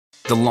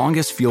The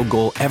longest field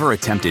goal ever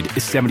attempted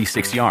is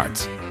 76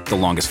 yards. The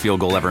longest field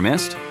goal ever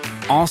missed?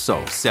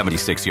 Also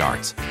 76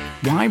 yards.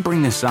 Why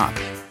bring this up?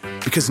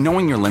 Because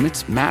knowing your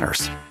limits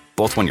matters,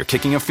 both when you're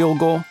kicking a field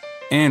goal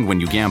and when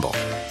you gamble.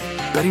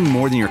 Betting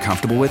more than you're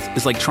comfortable with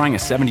is like trying a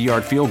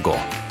 70-yard field goal.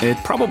 It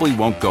probably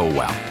won't go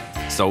well.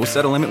 So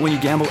set a limit when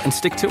you gamble and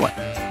stick to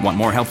it. Want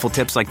more helpful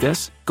tips like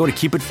this? Go to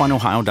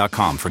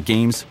keepitfunohio.com for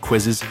games,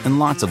 quizzes, and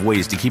lots of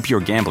ways to keep your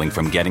gambling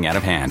from getting out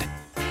of hand.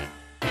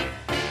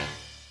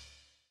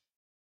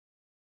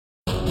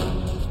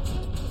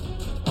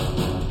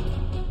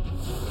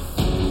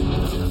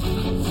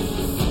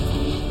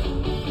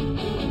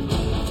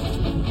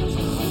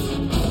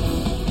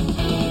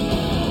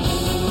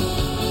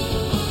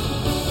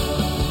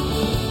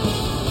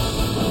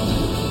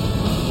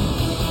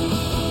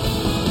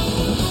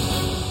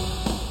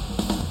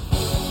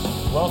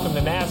 Welcome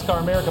to NASCAR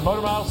America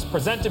Motor Miles,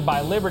 presented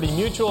by Liberty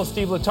Mutual.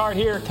 Steve Letarte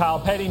here, Kyle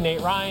Petty, Nate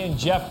Ryan,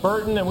 Jeff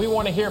Burton, and we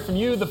want to hear from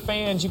you, the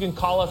fans. You can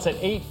call us at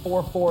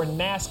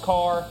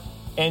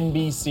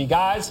 844-NASCAR-NBC.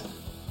 Guys,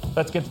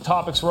 let's get the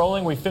topics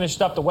rolling. We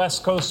finished up the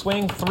West Coast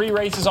swing. 3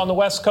 races on the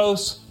West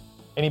Coast.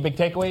 Any big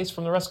takeaways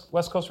from the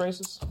West Coast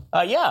races?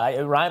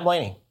 Ryan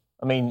Blaney.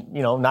 I mean,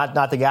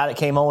 not the guy that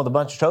came home with a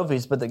bunch of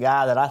trophies, but the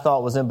guy that I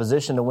thought was in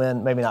position to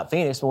win, maybe not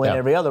Phoenix, but win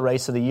every other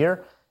race of the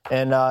year.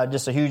 And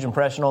just a huge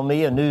impression on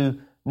me, a new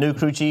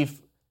crew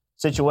chief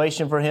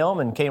situation for him,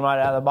 and came right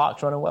out of the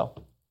box running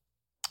well.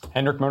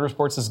 Hendrick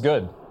Motorsports is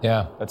good.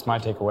 Yeah. That's my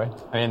takeaway.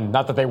 I mean,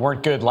 not that they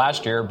weren't good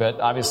last year, but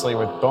obviously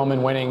with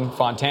Bowman winning,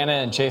 Fontana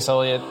and Chase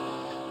Elliott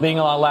leading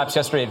a lot of laps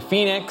yesterday at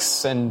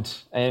Phoenix, and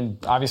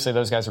obviously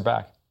those guys are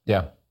back.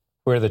 Yeah.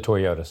 Where are the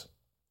Toyotas?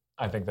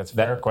 I think that's a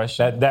fair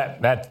question.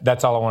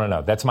 That's all I want to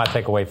know. That's my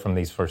takeaway from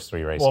these first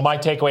 3 races. Well, my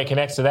takeaway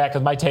connects to that,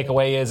 because my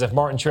takeaway is if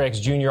Martin Truex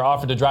Jr.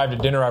 offered to drive to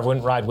dinner, I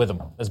wouldn't ride with him.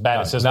 As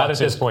bad as his luck not at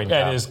this point.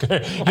 Yeah, it is.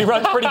 He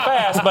runs pretty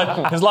fast,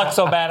 but his luck's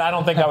so bad, I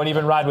don't think I would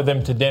even ride with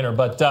him to dinner.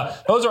 But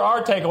those are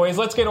our takeaways.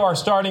 Let's get to our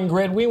starting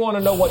grid. We want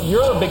to know what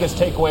your biggest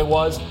takeaway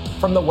was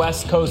from the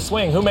West Coast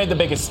swing. Who made the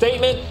biggest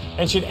statement?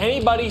 And should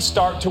anybody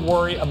start to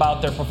worry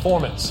about their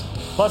performance?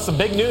 Plus, the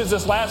big news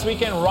this last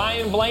weekend,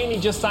 Ryan Blaney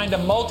just signed a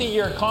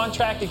multi-year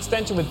contract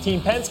extension with Team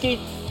Penske.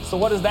 So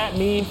what does that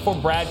mean for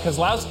Brad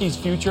Keselowski's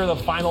future, the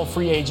final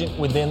free agent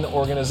within the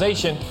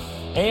organization?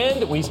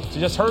 And we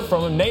just heard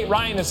from him. Nate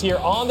Ryan is here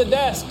on the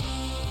desk.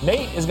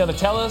 Nate is going to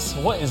tell us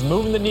what is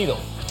moving the needle.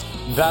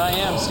 That I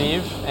am,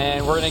 Steve.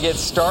 And we're going to get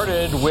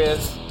started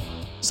with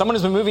someone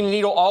who's been moving the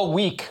needle all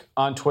week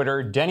on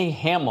Twitter, Denny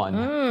Hamlin.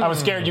 I was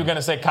scared you were going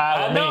to say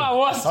Kyle or me. No, I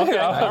was too. Okay.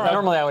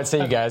 Normally I would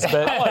say you guys,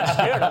 but I wasn't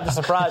scared. I'm just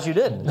surprised you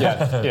didn't.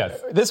 Yeah.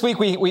 This week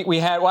we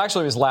had, well,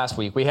 actually it was last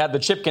week, we had the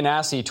Chip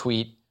Ganassi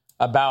tweet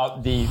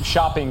about the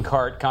shopping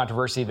cart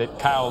controversy that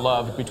Kyle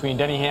loved between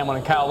Denny Hamlin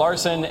and Kyle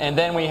Larson. And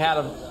then we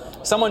had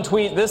someone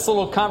tweet this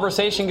little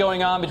conversation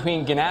going on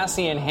between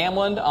Ganassi and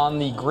Hamlin on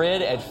the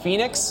grid at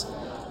Phoenix,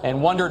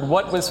 and wondered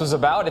what this was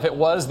about, if it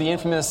was the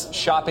infamous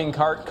shopping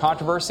cart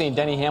controversy. And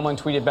Denny Hamlin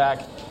tweeted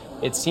back,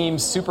 "It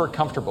seems super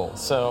comfortable."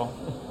 So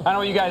I don't know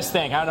what you guys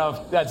think. I don't know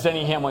if that's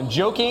Denny Hamlin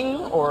joking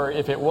or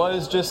if it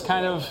was just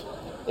kind of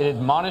an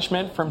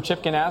admonishment from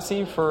Chip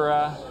Ganassi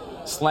for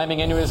slamming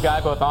into his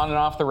guy both on and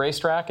off the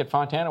racetrack at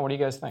Fontana. What do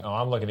you guys think? Oh,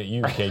 I'm looking at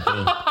you, KP.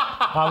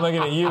 I'm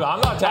looking at you. I'm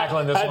not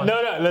tackling this one.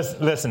 No.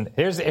 Listen.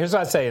 Here's what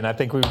I say, and I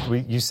think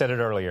you said it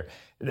earlier.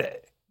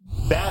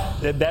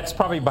 That's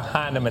probably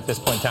behind him at this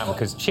point in time,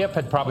 because Chip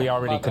had probably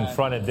already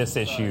confronted this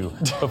issue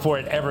before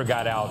it ever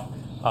got out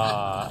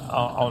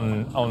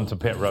onto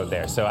pit road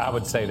there. So I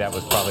would say that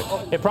was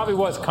probably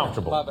was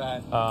comfortable.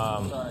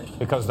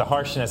 Because the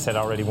harshness had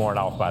already worn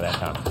off by that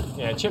time.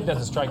 Yeah, Chip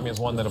doesn't strike me as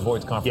one that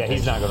avoids confrontation. Yeah,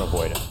 he's not going to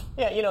avoid it.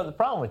 Yeah, the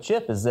problem with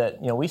Chip is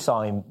that, we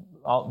saw him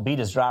beat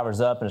his drivers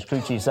up and his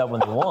crew chiefs up when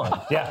they won.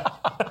 Yeah.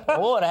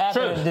 What would have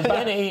happened to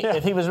Denny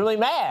if he was really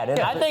mad? And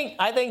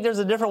I think there's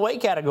a different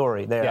weight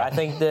category there. Yeah. I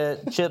think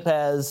that Chip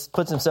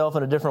puts himself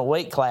in a different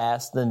weight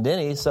class than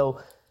Denny, so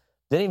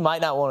Denny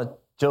might not want to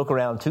joke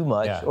around too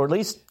much, or at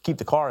least keep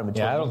the car in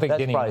between. Yeah, I don't think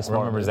Denny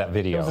remembers that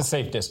video. It was a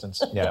safe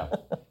distance. Yeah,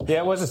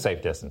 it was a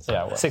safe distance.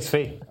 Yeah, it was. 6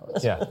 feet.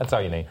 Yeah, that's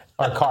all you need.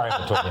 Or a car in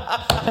between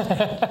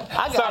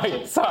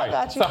you. Sorry.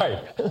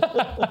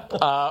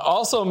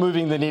 Also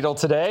moving the needle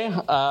today,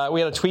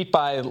 we had a tweet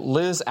by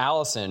Liz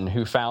Allison,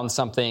 who found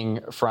something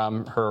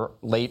from her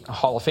late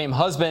Hall of Fame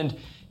husband,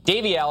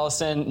 Davey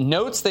Allison,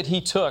 notes that he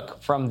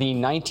took from the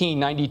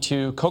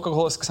 1992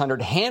 Coca-Cola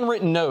 600,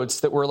 handwritten notes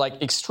that were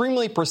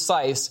extremely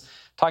precise,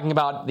 talking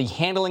about the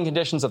handling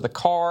conditions of the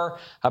car,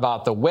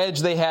 about the wedge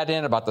they had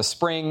in, about the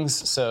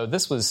springs. So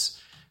this was,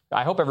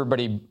 I hope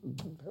everybody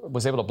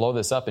was able to blow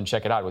this up and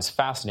check it out. It was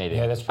fascinating.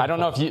 Yeah, that's I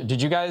don't know if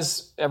did you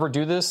guys ever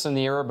do this in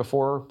the era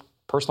before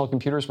personal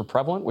computers were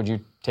prevalent? Would you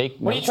take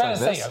What are you trying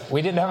to say?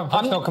 We didn't have a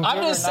personal computer.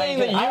 I'm just saying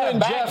that you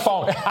and Jeff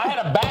phone. I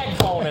had a bag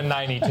phone in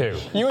 '92.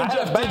 You and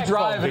Jeff did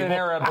drive in an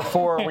era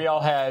before we all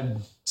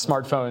had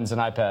smartphones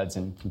and iPads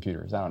and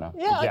computers. I don't know.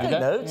 Yeah, I take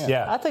notes.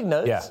 Yeah. I take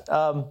notes. Yeah.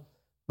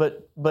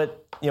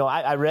 But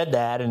I read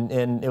that,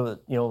 and it was,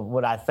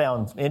 what I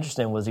found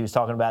interesting was he was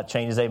talking about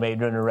changes they made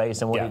during the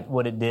race and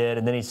what it did,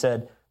 and then he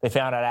said they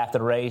found out after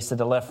the race that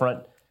the left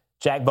front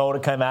Jack Boulder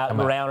came out in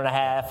a round and a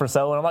half or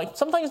so, and I'm like,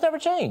 some things never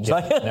change.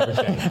 Never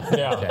change.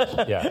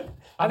 Yeah.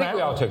 I think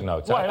we all took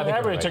notes. Well,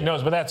 everybody took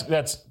notes, but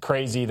that's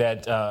crazy,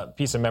 that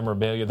piece of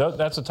memorabilia.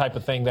 That's the type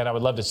of thing that I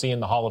would love to see in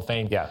the Hall of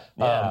Fame.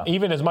 Yeah.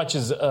 Even as much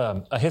as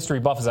a history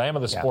buff as I am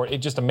of the sport, it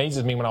just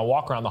amazes me when I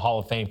walk around the Hall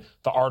of Fame,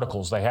 the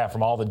articles they have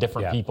from all the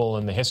different people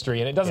in the history.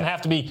 And it doesn't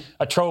have to be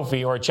a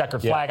trophy or a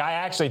checkered flag. I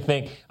actually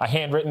think a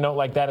handwritten note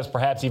like that is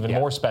perhaps even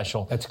more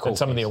special than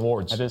some of the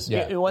awards. It is.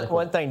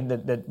 One thing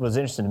that was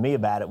interesting to me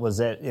about it was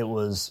that it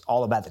was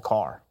all about the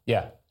car.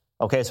 Yeah.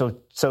 Okay,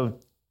 so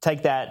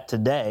take that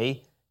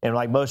today, and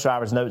like most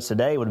drivers' notes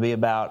today would be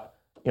about,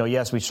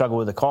 yes, we struggle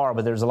with the car,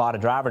 but there's a lot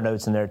of driver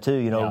notes in there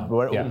too,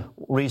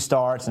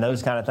 restarts and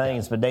those kind of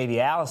things. But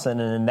Davey Allison,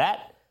 and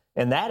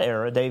in that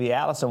era, Davey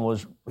Allison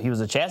was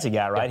a chassis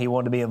guy, right? He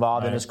wanted to be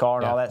involved in his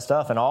car and all that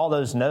stuff, and all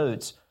those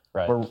notes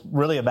were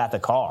really about the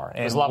car.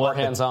 And it was a lot more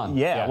hands-on.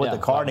 What the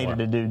car needed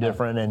to do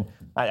different, and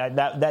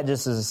that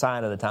just is a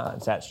sign of the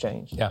times. That's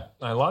changed. Yeah,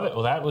 I love it.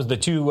 Well, that was the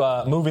two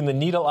moving the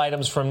needle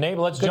items from Nate.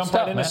 Let's jump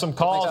right into some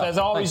calls. As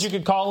always, you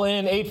could call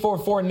in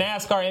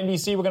 844-NASCAR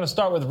NBC. We're going to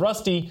start with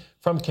Rusty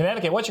from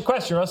Connecticut. What's your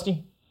question,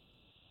 Rusty?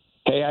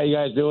 Hey, how you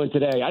guys doing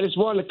today? I just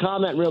wanted to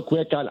comment real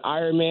quick on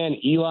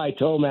Ironman Eli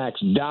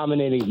Tomac's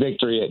dominating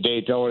victory at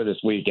Daytona this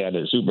weekend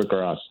at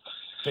Supercross.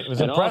 It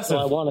was impressive.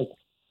 Also,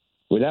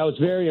 that was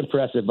very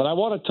impressive. But I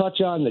want to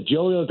touch on the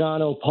Joey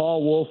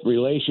Logano-Paul Wolfe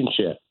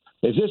relationship.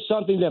 Is this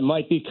something that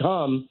might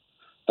become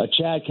a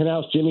Chad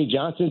Knaus-Jimmy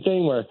Johnson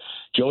thing where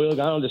Joey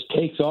Logano just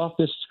takes off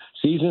this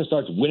season and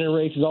starts winning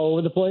races all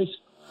over the place?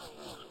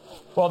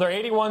 Well, they're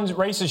 81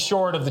 races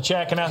short of the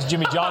Chad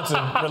Knaus-Jimmy Johnson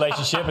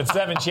relationship and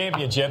 7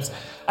 championships.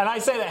 And I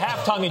say that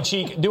half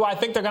tongue-in-cheek. Do I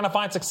think they're going to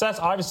find success?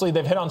 Obviously,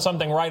 they've hit on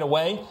something right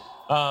away.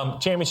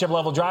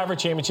 Championship-level driver,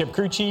 championship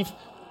crew chief.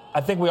 I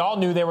think we all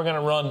knew they were going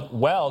to run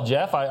well.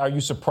 Jeff, are you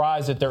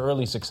surprised at their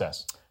early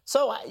success?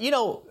 So,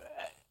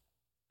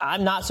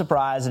 I'm not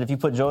surprised that if you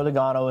put Joey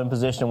Logano in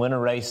position to win a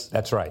race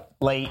that's right.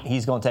 late,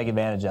 he's going to take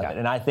advantage of it.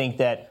 And I think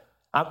that,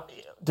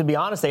 to be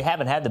honest, they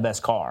haven't had the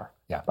best car.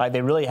 Yeah. Right?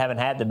 They really haven't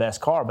had the best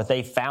car, but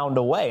they found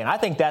a way. And I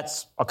think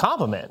that's a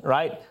compliment,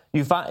 right?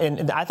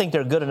 And I think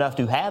they're good enough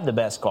to have the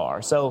best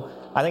car. So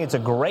I think it's a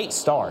great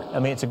start. I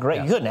mean, you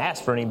couldn't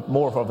ask for any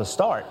more of a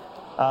start.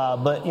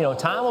 But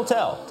time will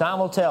tell. Time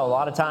will tell. A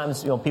lot of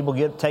times, people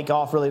take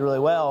off really, really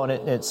well, and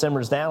it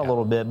simmers down a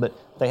little bit. But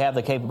they have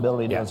the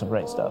capability of doing some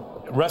great stuff.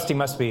 Rusty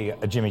must be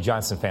a Jimmy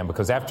Johnson fan,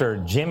 because after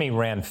Jimmy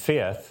ran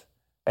 5th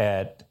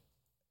at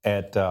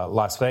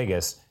Las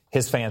Vegas,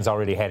 his fans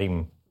already had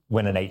him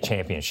winning 8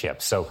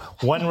 championships. So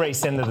 1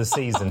 race into the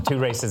season, 2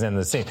 races into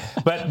the season.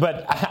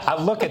 But I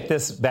look at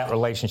that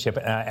relationship,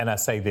 and I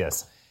say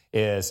this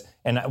is,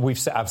 and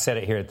I've said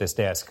it here at this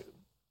desk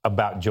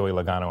about Joey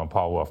Logano and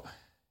Paul Wolfe.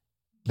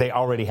 They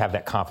already have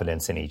that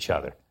confidence in each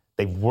other.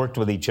 They've worked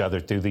with each other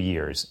through the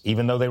years,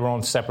 even though they were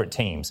on separate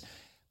teams.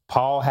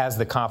 Paul has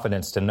the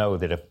confidence to know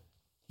that if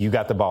you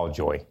got the ball,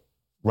 Joey,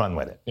 run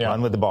with it. Yeah.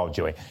 Run with the ball,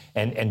 Joey.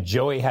 And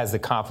Joey has the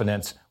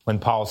confidence when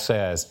Paul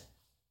says,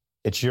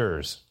 it's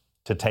yours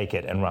to take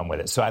it and run with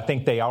it. So I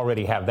think they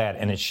already have that,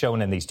 and it's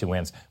shown in these 2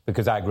 wins,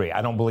 because I agree.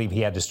 I don't believe he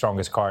had the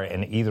strongest car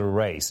in either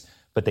race,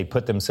 but they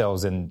put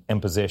themselves in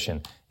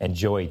position, and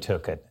Joey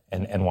took it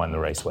and won the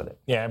race with it.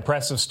 Yeah,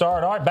 impressive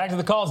start. All right, back to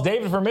the calls.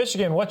 David from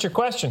Michigan, what's your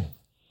question?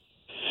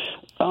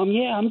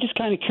 I'm just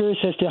kind of curious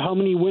as to how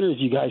many winners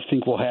you guys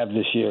think we'll have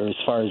this year as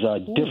far as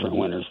different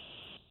winners.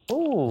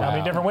 Ooh. How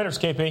many different winners,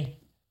 KP?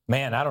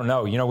 Man, I don't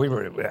know.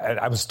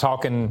 I was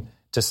talking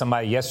to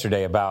somebody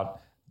yesterday about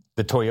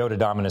the Toyota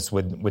dominance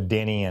with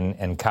Denny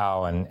and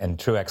Kyle and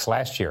Truex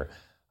last year.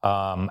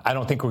 I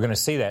don't think we're going to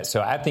see that.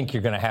 So I think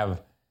you're going to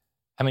have,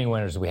 how many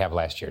winners did we have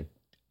last year?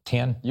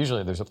 10?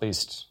 Usually there's at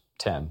least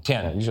 10.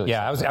 10.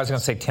 Yeah, I was going to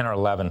say 10 or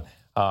 11.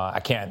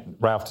 I can't,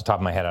 right off the top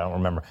of my head, I don't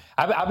remember.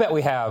 I bet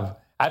we have,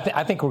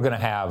 I think we're going to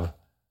have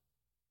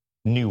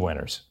new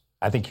winners.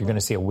 I think you're going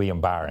to see a William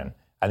Byron.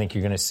 I think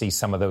you're going to see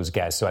some of those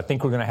guys. So I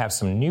think we're going to have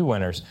some new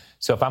winners.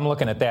 So if I'm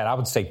looking at that, I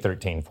would say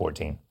 13,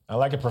 14. I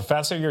like it,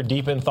 Professor. You're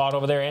deep in thought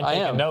over there and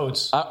taking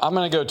notes. I'm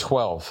going to go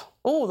 12.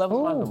 Oh, that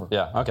was my number.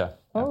 Yeah, okay.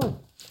 Oh.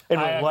 It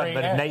really wasn't,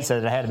 but Nate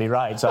said it had to be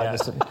right. So I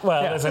just,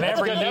 listen,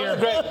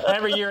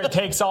 every year it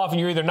takes off, and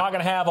you're either not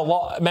going to have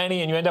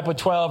many and you end up with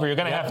 12, or you're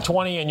going to have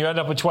 20 and you end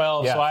up with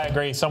 12. Yeah. So I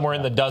agree, somewhere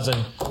in the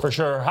dozen for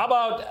sure. How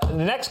about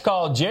the next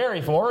call,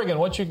 Jerry from Oregon?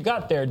 What you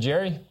got there,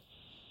 Jerry?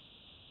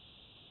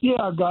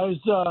 Yeah, guys,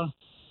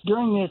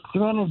 during the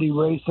Xfinity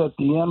race at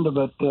the end of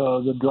it,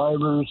 the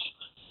drivers,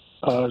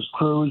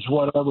 crews,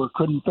 whatever,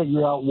 couldn't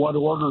figure out what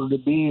order to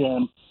be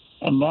in.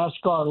 And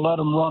NASCAR let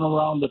them run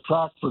around the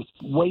track for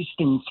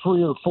wasting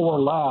 3 or 4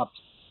 laps.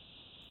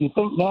 You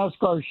think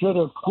NASCAR should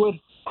have quit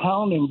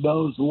counting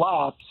those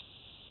laps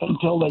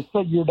until they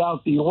figured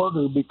out the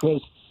order,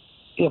 because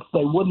if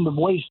they wouldn't have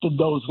wasted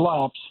those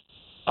laps,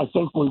 I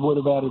think we would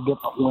have had a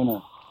different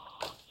winner.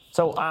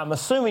 So I'm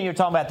assuming you're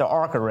talking about the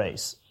ARCA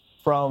race.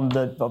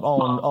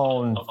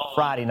 on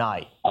Friday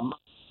night.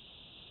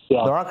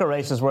 Yeah. The ARCA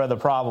race is where there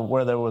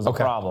was a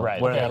problem. Right.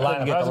 Where Okay, they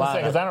couldn't get the lineup.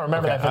 Because I don't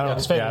remember that from the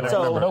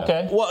Xfinity.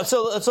 Okay. Well,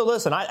 so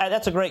listen,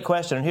 that's a great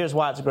question, and here's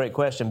why it's a great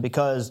question.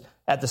 Because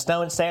at the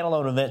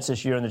standalone events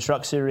this year in the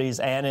Truck Series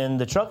and in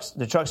the Truck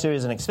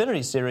Series and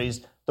Xfinity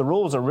Series, the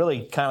rules are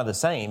really kind of the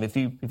same. If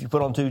you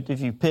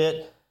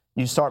pit,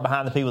 you start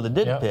behind the people that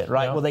didn't pit,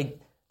 right? Yep. Well, they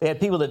had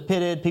people that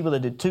pitted, people that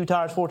did 2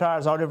 tires, 4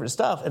 tires, all different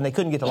stuff, and they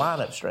couldn't get the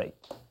lineup straight.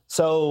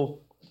 So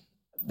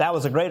that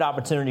was a great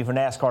opportunity for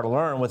NASCAR to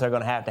learn what they're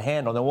going to have to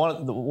handle. And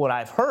what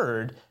I've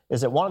heard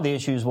is that one of the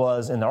issues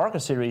was in the ARCA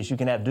Series, you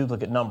can have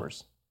duplicate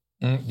numbers.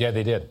 Yeah,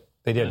 they did.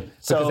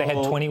 Because they had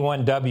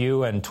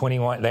 21W and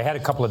 21. They had a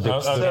couple of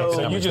duplicate numbers.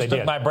 So you just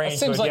took my brain. It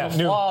seems like a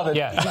flaw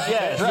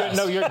that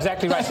No, you're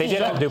exactly right. They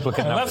did have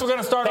duplicate numbers. Unless we're going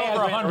to start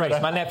over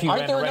 100. My nephew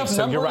ran a race,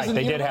 so you're right.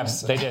 They did have.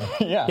 They did.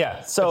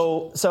 Yeah.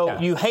 So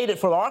you hate it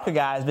for the ARCA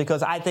guys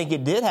because I think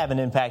it did have an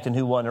impact in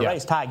who won the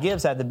race. Ty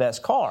Gibbs had the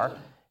best car,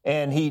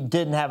 and he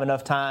didn't have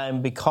enough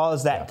time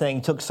because that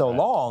thing took so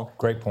long.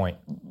 Great point.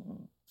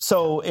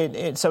 So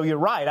so you're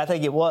right. I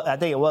think it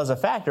was a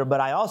factor,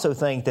 but I also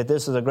think that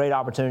this is a great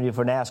opportunity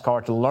for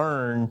NASCAR to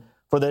learn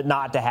for that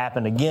not to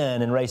happen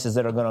again in races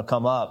that are going to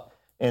come up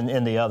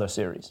in the other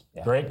series.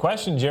 Yeah. Great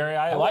question, Jerry.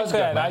 I like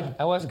that.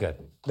 That was good.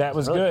 That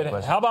was really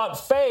good. How about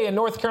Faye in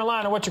North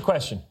Carolina? What's your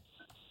question?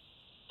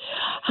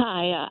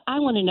 Hi. I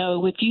want to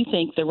know if you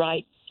think the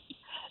right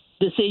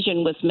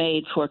decision was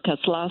made for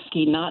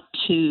Keselowski not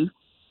to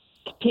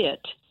pit.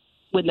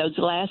 With those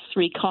last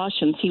 3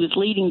 cautions, he was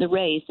leading the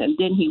race, and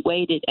then he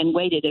waited and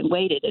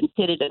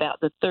pitted about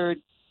the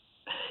 3rd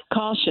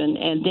caution,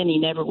 and then he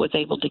never was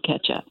able to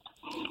catch up.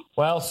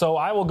 Well, so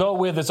I will go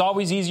with it's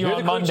always easier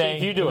on Monday.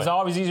 It's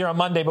always easier on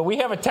Monday, but we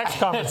have a text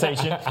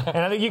conversation, and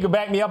I think you can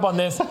back me up on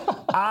this.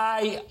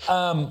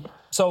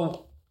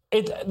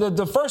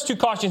 The first 2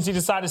 cautions he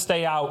decided to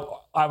stay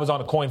out. I was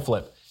on a coin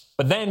flip.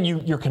 But then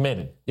you're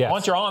committed. Yes.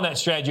 Once you're on that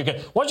strategy,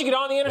 once you get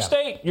on the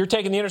interstate, you're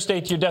taking the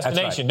interstate to your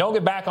destination. Right. Don't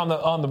get back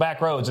on the back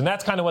roads. And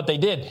that's kind of what they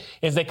did,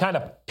 is they kind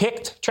of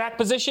picked track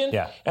position.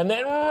 Yeah. And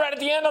then right at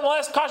the end on the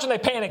last caution, they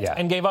panicked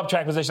and gave up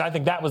track position. I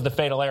think that was the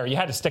fatal error. You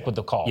had to stick with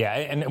the call. Yeah,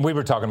 and we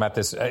were talking about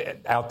this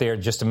out there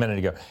just a minute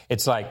ago.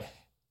 It's like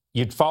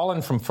you'd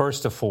fallen from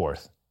 1st to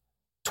 4th.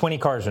 20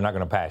 cars are not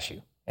going to pass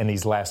you in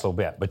these last little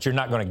bit, but you're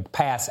not going to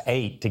pass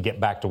 8 to get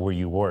back to where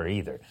you were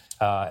either.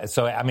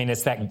 So, I mean,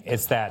 it's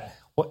that.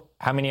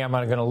 How many am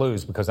I going to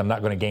lose because I'm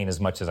not going to gain as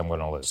much as I'm going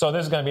to lose? So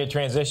this is going to be a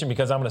transition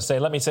because I'm going to say,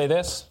 let me say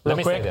this real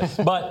quick.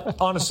 But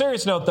on a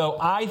serious note, though,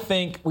 I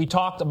think we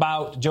talked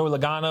about Joey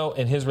Logano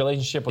and his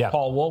relationship with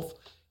Paul Wolfe.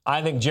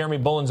 I think Jeremy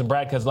Bullins and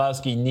Brad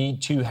Keselowski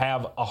need to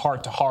have a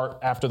heart-to-heart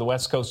after the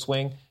West Coast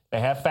swing. They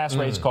have fast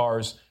race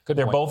cars.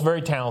 They're both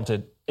very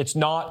talented. It's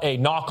not a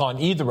knock on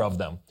either of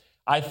them.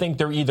 I think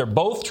they're either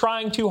both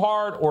trying too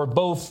hard or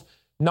both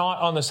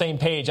not on the same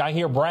page. I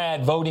hear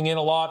Brad voting in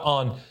a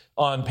lot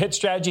on pit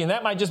strategy, and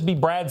that might just be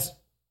Brad's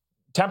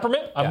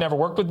temperament. I've never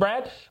worked with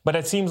Brad, but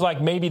it seems like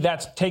maybe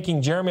that's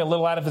taking Jeremy a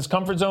little out of his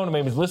comfort zone, and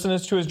maybe he's listening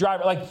to his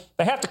driver. Like,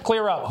 they have to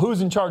clear up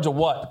who's in charge of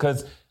what,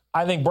 because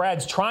I think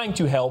Brad's trying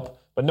to help,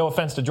 but no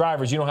offense to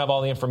drivers, you don't have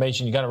all the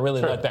information. You got to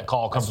really let that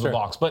call come from the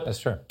box. But that's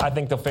true. I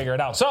think they'll figure it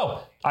out.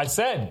 So I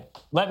said,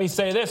 let me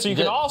say this. So you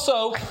can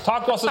also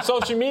talk to us on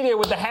social media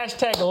with the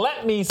hashtag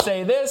Let Me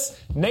Say This.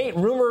 Nate,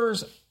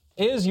 rumors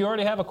is you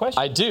already have a question.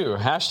 I do.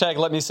 Hashtag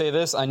Let Me Say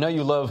This. I know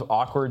you love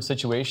awkward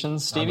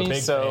situations,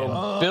 Stevie.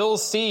 So Bill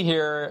C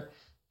here.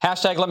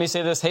 Hashtag Let Me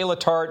Say This. Hey,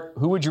 Letarte,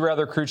 who would you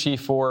rather crew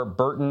chief for,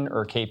 Burton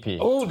or KP?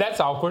 Oh,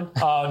 that's awkward.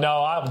 Oh,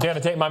 no, I'm going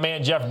to take my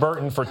man Jeff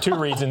Burton for 2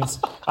 reasons.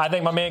 I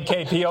think my man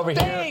KP over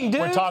here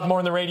would talk more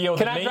on the radio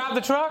than me. Can I drive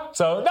the truck?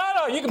 So,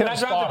 no, you can be a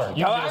spotter.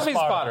 I'll be a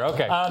spotter.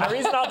 Okay. The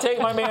reason I'll take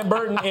my man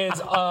Burton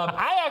is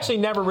I actually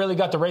never really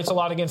got to race a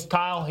lot against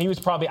Kyle. He was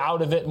probably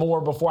out of it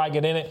more before I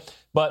get in it.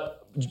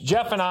 But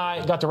Jeff and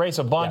I got to race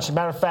a bunch.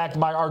 Matter of fact,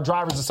 our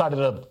drivers decided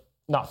to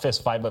not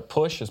fist fight, but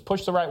push. Is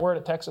push the right word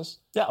at Texas?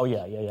 Yeah. Oh,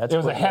 yeah. It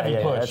was a heavy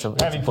push.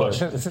 Heavy push.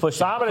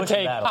 So I'm going to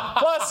take.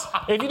 Plus,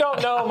 if you don't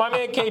know, my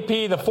man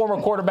KP, the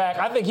former quarterback,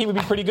 I think he would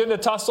be pretty good in a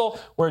tussle.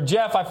 Where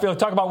Jeff, I feel,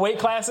 talk about weight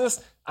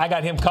classes, I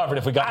got him covered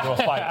if we got into a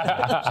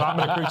fight. So I'm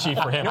going to crew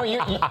chief for him. No,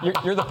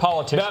 you're the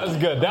politician. That was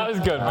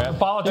good, man.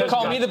 You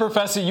call me the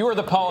professor. You were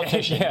the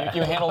politician.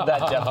 You handled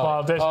that, Jeff.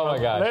 Oh, my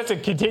God. Let's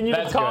continue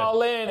to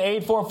call in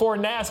 844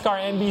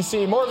 NASCAR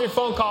NBC. More of your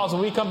phone calls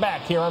when we come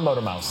back here on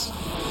Motor Mouse.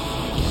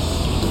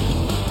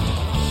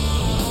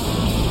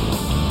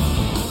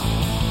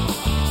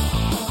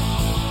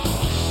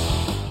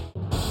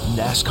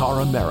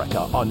 NASCAR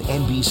America on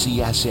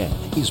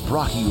NBCSN is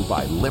brought to you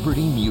by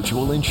Liberty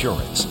Mutual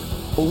Insurance.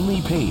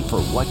 Only pay for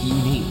what you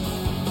need.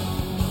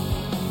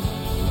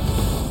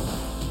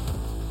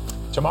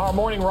 Tomorrow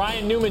morning,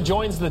 Ryan Newman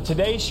joins the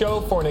Today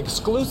Show for an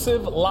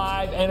exclusive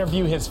live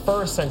interview, his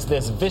first since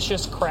this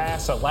vicious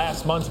crash at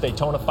last month's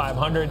Daytona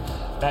 500.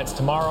 That's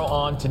tomorrow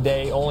on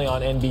Today, only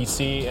on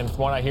NBC. And from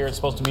what I hear, it's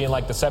supposed to be in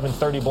like the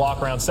 7:30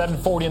 block, around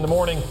 7:40 in the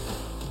morning.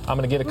 I'm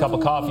going to get a cup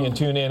of coffee and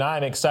tune in.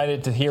 I'm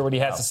excited to hear what he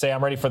has to say.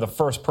 I'm ready for the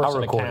first person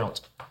to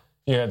count.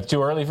 Yeah,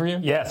 too early for you?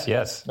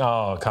 Yes.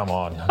 Oh, come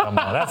on.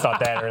 That's not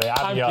that early.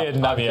 I'm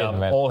kidding,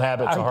 man. Old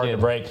habits are hard to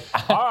break.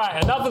 All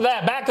right, enough of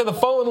that. Back to the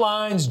phone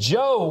lines.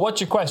 Joe, what's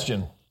your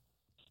question?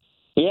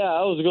 Yeah,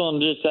 I was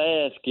going to just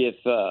ask if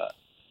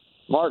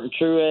Martin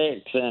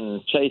Truex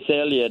and Chase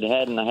Elliott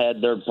hadn't had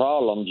their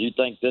problems, you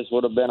think this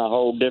would have been a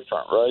whole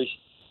different race?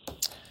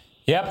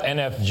 Yep, and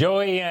if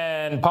Joey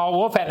and Paul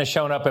Wolf hadn't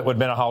shown up, it would have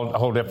been a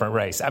whole different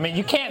race. I mean,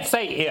 you can't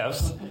say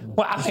ifs.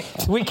 Well,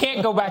 we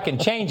can't go back and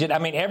change it. I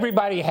mean,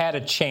 everybody had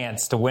a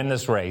chance to win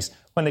this race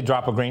when they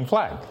drop a green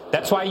flag.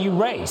 That's why you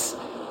race.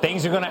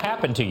 Things are going to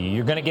happen to you.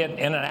 You're going to get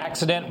in an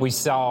accident. We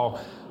saw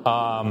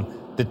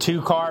the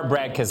 2-car,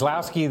 Brad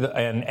Keselowski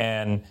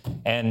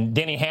and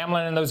Denny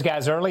Hamlin and those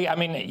guys early. I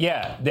mean,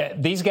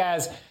 these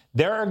guys,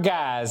 there are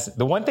guys,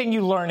 the one thing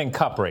you learn in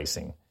cup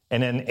racing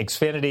and in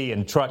Xfinity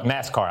and truck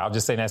NASCAR, I'll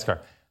just say NASCAR,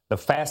 the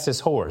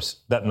fastest horse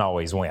doesn't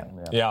always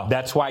win. Yeah.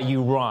 That's why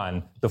you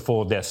run the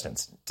full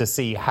distance, to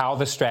see how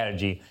the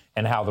strategy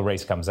and how the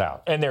race comes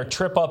out. And their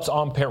trip-ups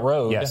on pit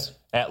road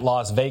at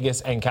Las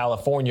Vegas and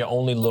California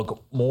only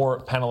look more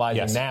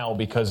penalizing now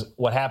because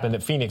what happened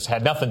at Phoenix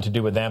had nothing to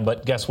do with them.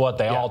 But guess what?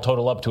 They all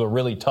total up to a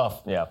really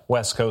tough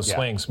West Coast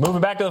swings.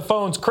 Moving back to the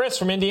phones, Chris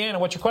from Indiana,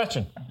 what's your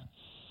question?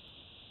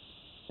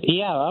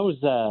 Yeah, I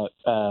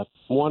was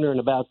wondering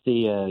about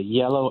the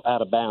yellow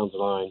out-of-bounds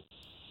line.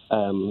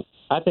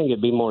 I think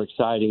it'd be more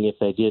exciting if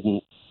they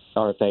didn't,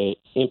 or if they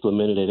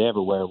implemented it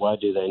everywhere. Why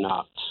do they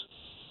not?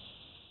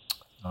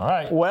 All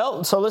right.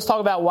 Well, so let's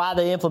talk about why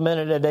they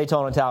implemented it at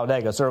Daytona and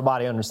Talladega so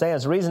everybody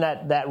understands. The reason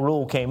that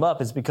rule came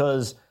up is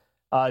because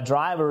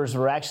drivers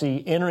were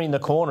actually entering the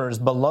corners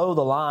below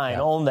the line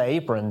on the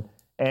apron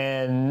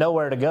and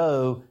nowhere to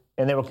go,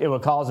 and it were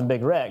causing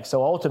big wrecks.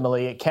 So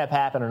ultimately, it kept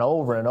happening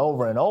over and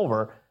over and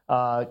over,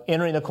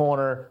 entering the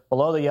corner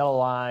below the yellow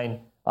line,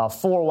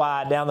 4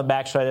 wide down the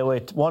back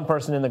straightaway, one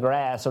person in the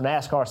grass. So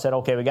NASCAR said,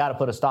 okay, we got to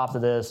put a stop to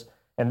this,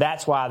 and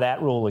that's why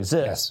that rule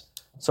exists.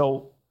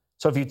 So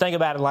if you think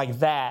about it like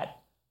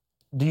that,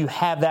 do you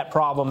have that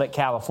problem at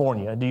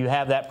California? Do you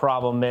have that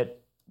problem at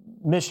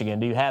Michigan?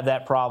 Do you have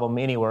that problem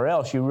anywhere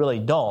else? You really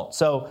don't.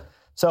 So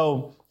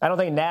I don't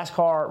think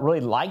NASCAR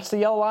really likes the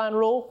yellow line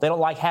rule. They don't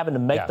like having to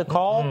make the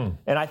call.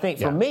 And I think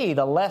for me,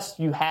 the less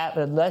you have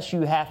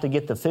to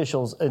get the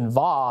officials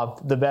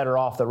involved, the better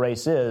off the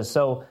race is.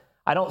 So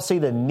I don't see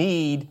the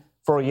need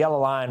for a yellow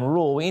line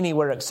rule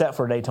anywhere except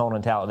for Daytona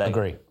and Talladega.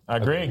 Agree.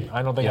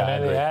 I don't think I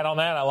have anything to add on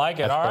that. I like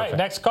it. That's All right, perfect.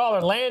 next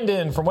caller,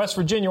 Landon from West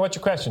Virginia. What's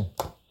your question?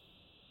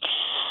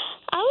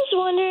 I was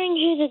wondering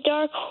who the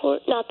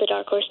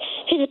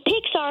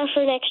picks are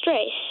for next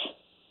race.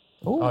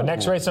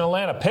 Next race in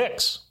Atlanta,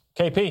 picks.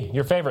 KP,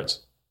 your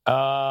favorites.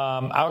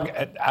 I'm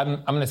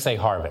going to say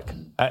Harvick.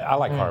 I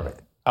like Harvick.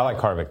 I like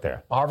Harvick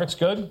there. Harvick's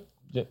good.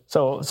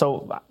 So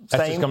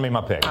that's just going to be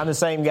my pick. I'm the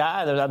same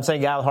guy. I'm the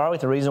same guy with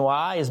Harvick. The reason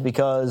why is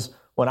because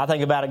when I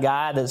think about a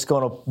guy that's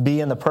going to be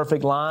in the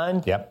perfect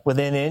line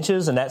within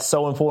inches, and that's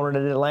so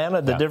important in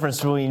Atlanta, the difference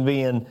between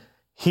being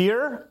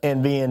here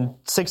and being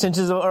 6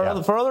 inches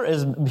or further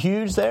is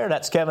huge there.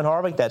 That's Kevin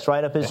Harvick. That's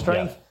right up his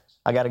strength.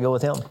 I got to go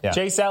with him.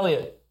 Chase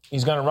Elliott.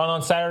 He's going to run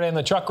on Saturday in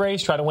the truck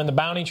race, try to win the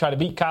bounty, try to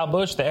beat Kyle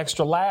Busch, the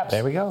extra laps.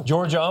 There we go.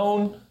 Georgia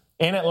owned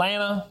in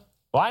Atlanta.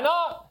 Why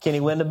not? Can he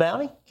win the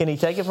bounty? Can he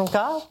take it from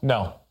Kyle?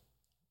 No,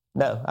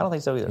 I don't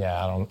think so either.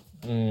 Yeah, I don't.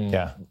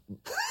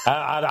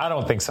 I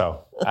don't think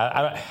so.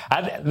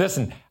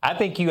 Listen, I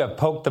think you have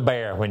poked the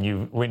bear when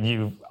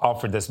you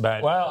offered this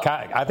bet. Well,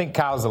 I think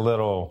Kyle's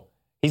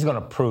he's going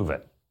to prove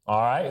it.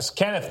 All right, it's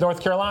Kenneth, North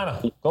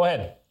Carolina. Go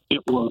ahead.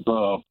 It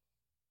was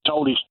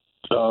Tony.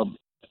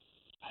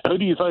 Who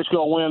do you think's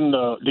going to win?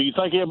 Do you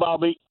think he'll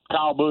beat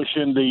Kyle Busch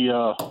in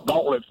the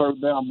gauntlet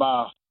thrown down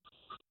by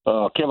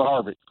Kevin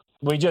Harvick?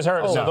 We just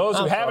heard it. So those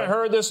who haven't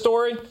heard this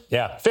story,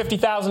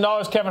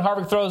 $50,000 Kevin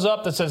Harvick throws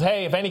up that says,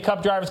 hey, if any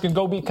Cup drivers can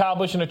go beat Kyle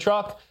Busch in a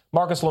truck,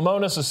 Marcus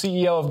Lemonis, the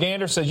CEO of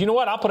Gander, says, you know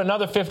what, I'll put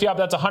another 50 up.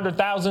 That's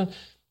 $100,000.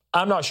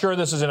 I'm not sure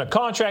this is in a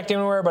contract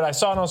anywhere, but I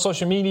saw it on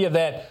social media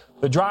that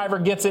the driver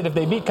gets it if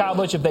they beat Kyle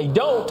Busch. If they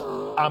don't,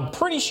 I'm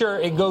pretty sure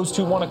it goes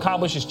to one of Kyle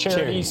Busch's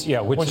charities,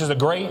 which is a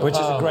great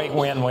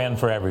win-win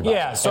for everybody.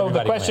 Yeah, so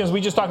the question is, we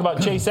just talked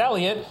about Chase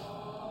Elliott.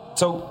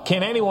 So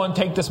can anyone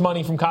take this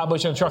money from Kyle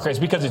Busch in a truck race?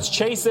 Because it's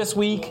Chase this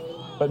week,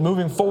 but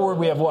moving forward,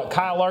 we have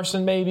Kyle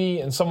Larson maybe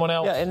and someone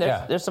else. Yeah, and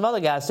there's some other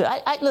guys too.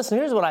 Listen,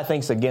 here's what I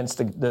think's against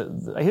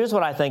here's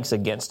what I think's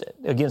against it,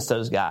 against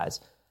those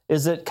guys,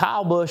 is that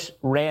Kyle Busch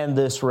ran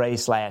this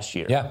race last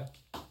year. Yeah.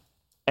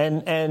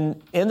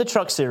 And in the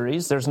truck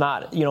series, there's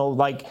not,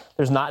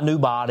 there's not new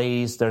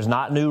bodies, there's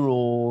not new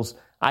rules.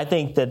 I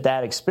think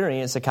that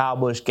experience that Kyle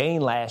Busch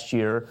gained last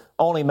year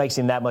only makes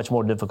him that much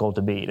more difficult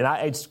to beat.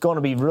 And it's going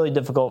to be really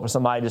difficult for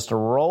somebody just to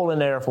roll in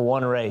there for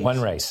one race.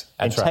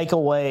 That's right. Take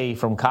away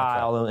from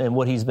Kyle and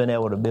what he's been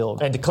able to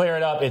build. And to clear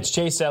it up, it's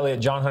Chase Elliott,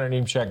 John Hunter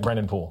Nemechek,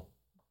 Brendan Poole.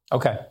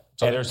 Okay.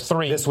 So there's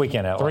three this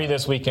weekend. Three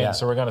this weekend.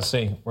 So we're going to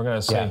see. It's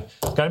going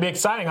to be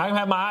exciting. I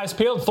have my eyes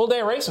peeled. Full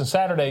day of racing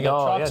Saturday. You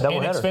got trucks and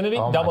Xfinity.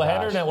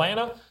 Doubleheader in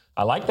Atlanta.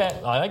 I like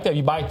that. If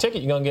you buy a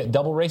ticket, you're going to get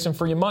double racing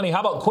for your money.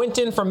 How about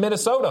Quentin from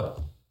Minnesota?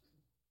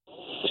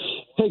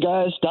 Hey,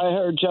 guys,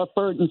 diehard Jeff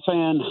Burton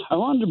fan. I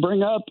wanted to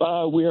bring up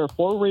we are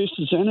 4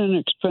 races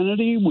in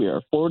Xfinity. We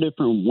are 4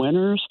 different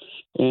winners,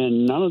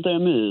 and none of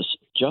them is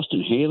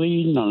Justin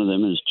Haley. None of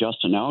them is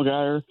Justin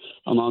Allgaier,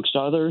 amongst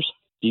others.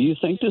 Do you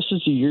think this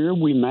is the year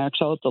we max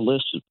out the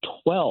list of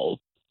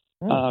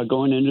 12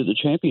 going into the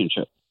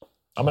championship?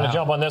 I'm going to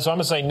jump on this. So I'm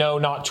going to say no,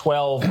 not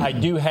 12. I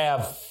do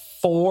have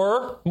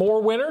 4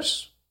 more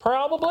winners,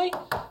 probably.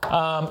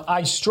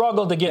 I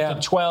struggle to get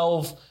to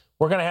 12.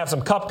 We're going to have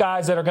some Cup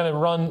guys that are going to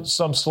run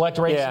some select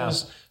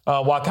races.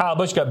 While Kyle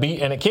Busch got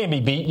beat, and it can be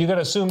beat, you're going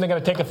to assume they're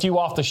going to take a few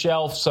off the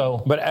shelf.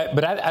 So, but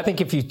I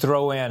think if you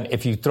throw in,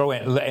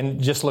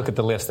 and just look at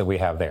the list that we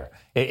have there.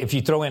 If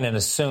you throw in and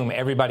assume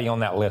everybody on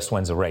that list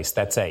wins a race,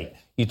 that's 8.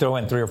 You throw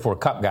in 3 or 4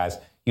 Cup guys,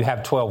 you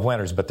have 12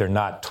 winners, but they're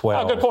not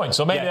 12. Oh, good point.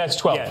 So maybe that's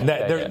 12.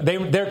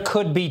 There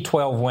could be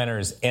 12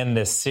 winners in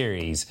this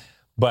series,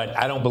 but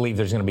I don't believe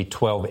there's going to be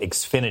 12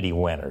 Xfinity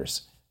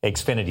winners.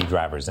 Xfinity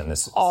drivers in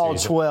this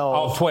series.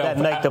 12 that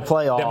make the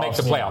playoffs. That make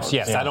the playoffs,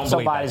 yes. I don't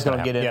Somebody's believe going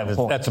to get in.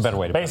 Yeah, that's a better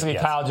way to put it. Basically,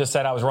 Kyle just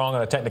said I was wrong on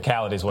the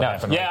technicalities. What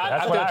happened? Yeah,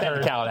 that's what I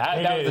heard.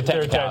 That was the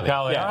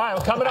technicality. Yeah. All right,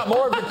 well, coming up,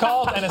 more of your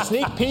calls and a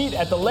sneak peek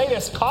at the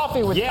latest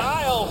Coffee with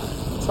Kyle.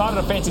 It's not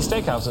at a fancy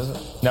steakhouse, is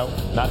it? No,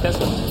 not this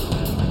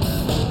one.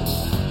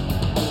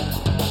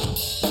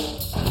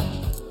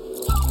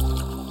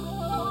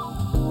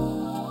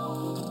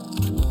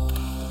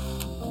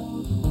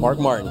 Mark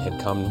Martin had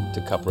come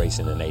to Cup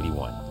racing in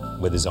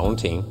 '81 with his own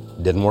team.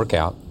 Didn't work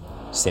out.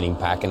 Sent him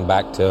packing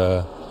back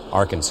to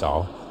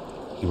Arkansas.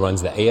 He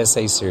runs the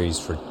ASA series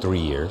for 3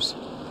 years.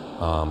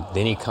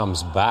 Then he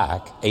comes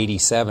back.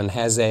 '87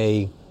 has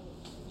a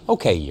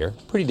okay year,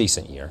 pretty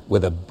decent year,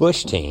 with a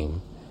Busch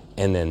team.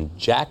 And then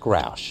Jack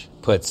Roush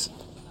puts,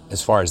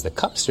 as far as the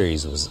Cup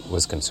series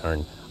was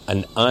concerned,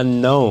 an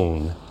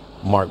unknown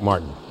Mark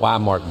Martin. Why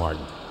Mark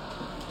Martin?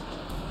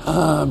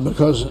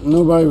 Because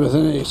nobody with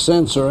any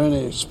sense or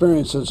any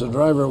experience as a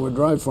driver would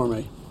drive for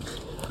me.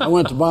 I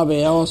went to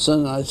Bobby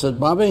Allison. I said,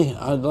 Bobby,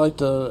 I'd like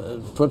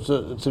to put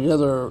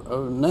together a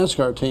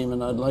NASCAR team,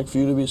 and I'd like for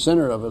you to be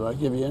center of it. I'll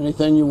give you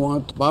anything you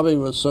want. Bobby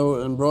was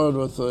so embroiled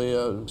with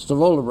the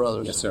Stavola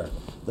brothers. Yes, sir.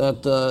 That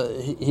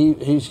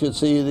he could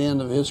see the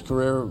end of his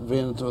career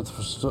being with the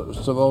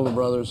Stavola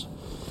brothers.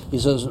 He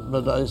says,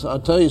 but I'll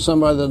tell you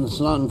somebody that's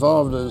not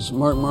involved is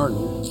Mark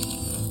Martin.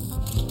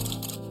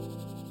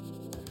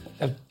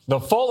 The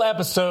full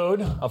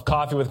episode of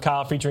Coffee with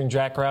Kyle featuring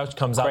Jack Roush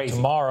comes out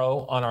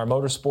tomorrow on our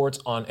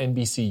Motorsports on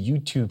NBC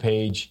YouTube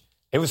page.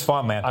 It was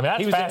fun, man. I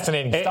mean, that's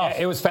fascinating stuff.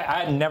 It was.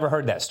 I had never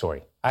heard that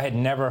story. I had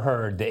never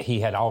heard that he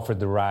had offered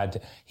the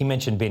ride. He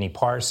mentioned Benny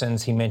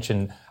Parsons. He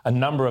mentioned a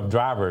number of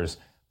drivers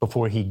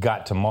before he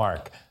got to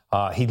Mark.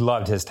 He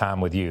loved his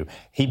time with you.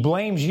 He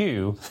blames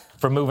you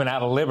for moving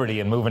out of Liberty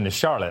and moving to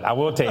Charlotte. I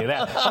will tell you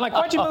that. I'm like,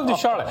 why'd you move to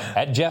Charlotte?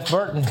 At Jeff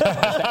Burton.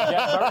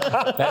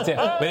 That's it.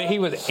 But he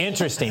was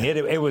interesting.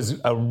 It was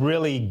a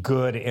really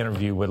good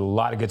interview with a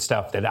lot of good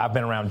stuff that I've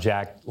been around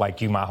Jack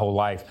like you my whole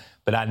life,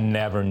 but I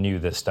never knew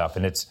this stuff.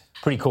 And it's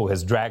pretty cool.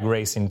 His drag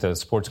racing to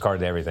sports car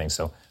to everything.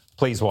 So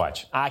please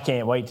watch. I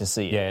can't wait to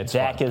see it. Yeah, it's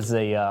Jack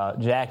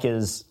fun. Jack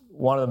is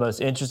one of the most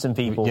interesting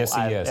people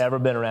I've ever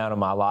been around in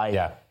my life.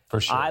 Yeah,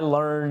 for sure. I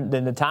learned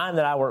in the time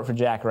that I worked for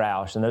Jack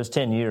Roush, in those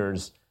 10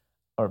 years,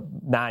 or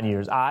 9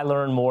 years, I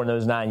learned more in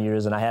those 9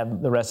 years than I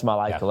have the rest of my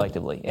life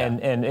collectively. Yeah.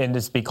 And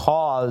it's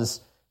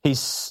because he's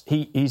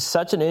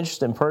such an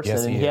interesting person,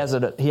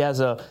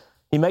 and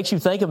he makes you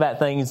think about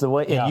things the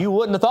way and you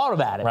wouldn't have thought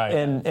about it. Right.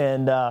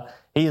 And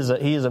he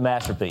is a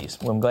masterpiece.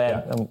 Well, I'm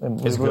glad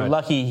we're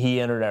lucky he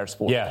entered our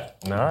sport. Yeah,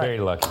 all right. Very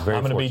lucky. Very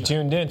I'm going to be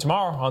tuned in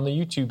tomorrow on the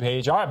YouTube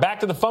page. All right,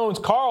 back to the phones.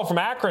 Carl from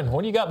Akron,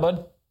 what do you got,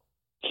 bud?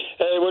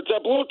 Hey, what's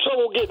up? A little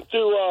trouble getting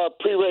through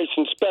pre-race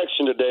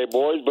inspection today,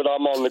 boys, but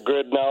I'm on the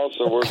grid now,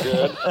 so we're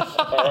good.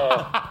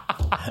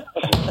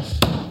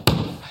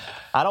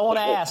 I don't want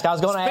to ask. I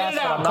was going to ask,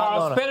 but I'm not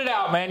going to. Spit it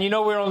out, man. You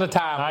know we're on the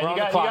time. We're on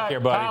the clock here,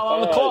 buddy. Kyle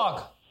on the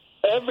clock.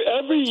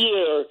 Every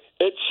year,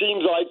 it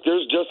seems like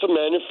there's just a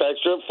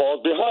manufacturer that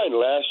falls behind.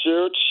 Last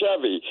year, it's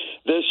Chevy.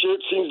 This year,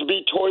 it seems to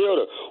be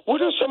Toyota.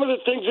 What are some of the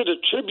things that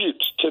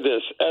attributes to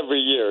this every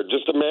year?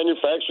 Just a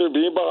manufacturer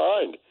being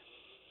behind.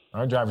 All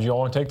right, drivers, you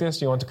all want to take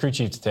this? You want the crew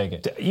chief to take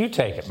it? You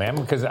take it, man,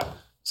 because...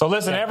 So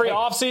listen, every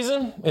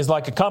offseason is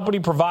like a company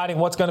providing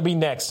what's going to be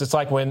next. It's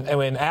like when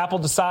Apple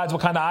decides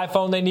what kind of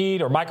iPhone they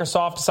need or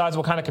Microsoft decides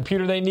what kind of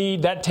computer they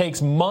need. That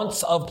takes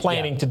months of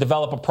planning to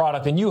develop a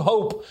product, and you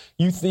hope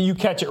you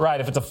catch it right.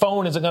 If it's a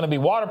phone, is it going to be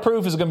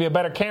waterproof? Is it going to be a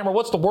better camera?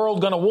 What's the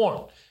world going to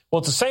want?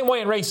 Well, it's the same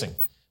way in racing.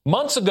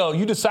 Months ago,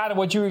 you decided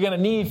what you were going to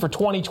need for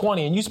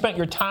 2020, and you spent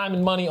your time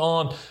and money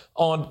on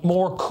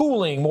more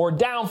cooling, more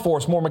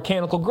downforce, more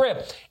mechanical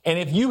grip. And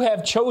if you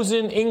have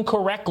chosen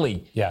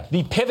incorrectly,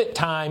 the pivot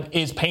time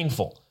is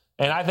painful.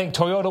 And I think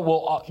Toyota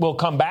will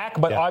come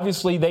back, but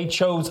obviously they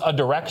chose a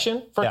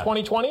direction for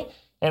 2020,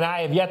 and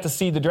I have yet to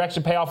see the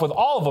direction pay off with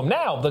all of them.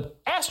 Now, the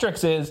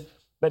asterisk is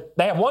But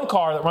they have one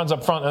car that runs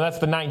up front, and that's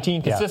the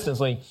 19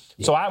 consistently.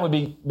 Yeah. So I would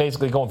be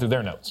basically going through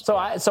their notes. So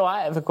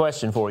I have a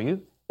question for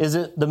you. Is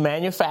it the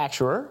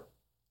manufacturer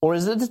or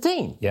is it the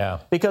team? Yeah.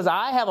 Because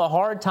I have a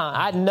hard time.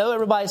 I know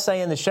everybody's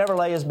saying the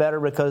Chevrolet is better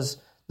because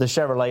the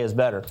Chevrolet is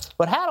better.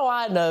 But how do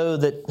I know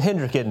that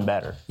Hendrick isn't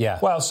better? Yeah.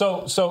 Well,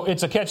 so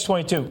it's a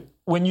catch-22.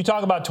 When you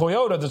talk about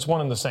Toyota, that's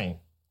one and the same.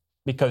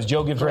 Because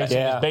Joe Gibbs Racing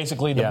is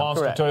basically the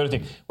monster Toyota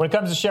team. When it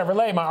comes to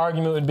Chevrolet, my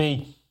argument would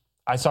be,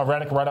 I saw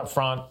Reddick right up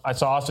front. I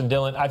saw Austin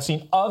Dillon. I've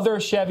seen other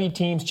Chevy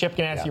teams, Chip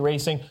Ganassi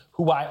Racing,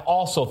 who I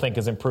also think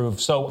has improved.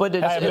 So, but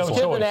is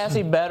Chip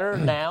Ganassi better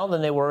now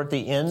than they were at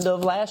the end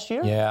of last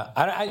year? Yeah,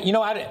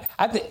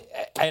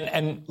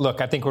 and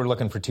look, I think we're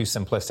looking for too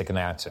simplistic an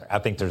answer. I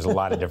think there's a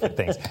lot of different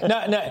things.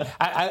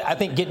 I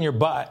think getting your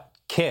butt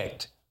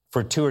kicked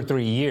for 2 or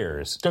 3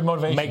 years, good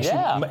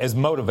motivation, is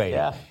motivating.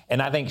 Yeah.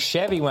 And I think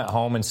Chevy went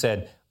home and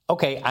said,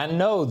 "Okay, I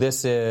know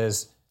this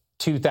is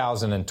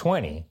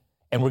 2020."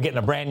 And we're getting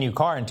a brand new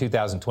car in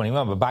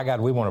 2021, but by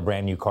God, we want a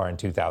brand new car in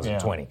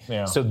 2020.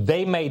 Yeah. So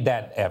they made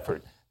that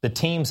effort. The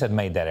teams have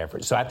made that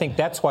effort. So I think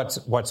that's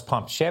what's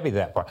pumped Chevy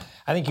that far.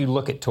 I think you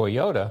look at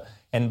Toyota,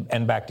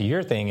 and back to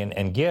your thing,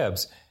 and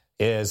Gibbs,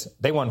 is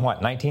they won,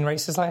 19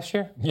 races last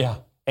year? Yeah.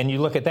 And you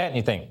look at that and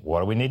you think,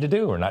 what do we need to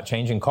do? We're not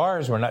changing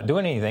cars. We're not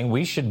doing anything.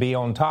 We should be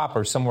on top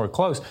or somewhere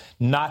close.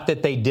 Not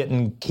that they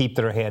didn't keep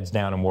their heads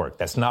down and work.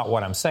 That's not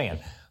what I'm saying.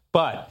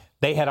 But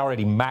they had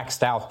already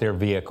maxed out their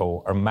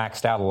vehicle or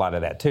maxed out a lot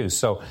of that too.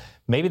 So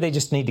maybe they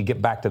just need to get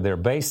back to their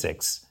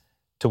basics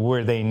to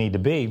where they need to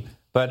be.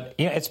 But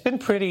it's been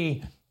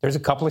pretty. There's a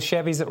couple of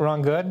Chevys that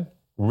run good,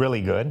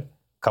 really good.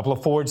 A couple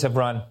of Fords have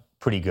run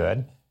pretty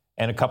good.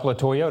 And a couple of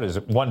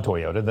Toyotas. One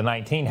Toyota, the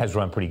 19, has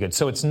run pretty good.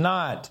 So it's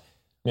not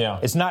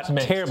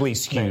terribly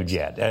skewed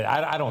yet.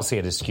 I don't see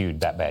it as skewed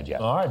that bad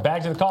yet. All right,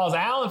 back to the calls.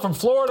 Alan from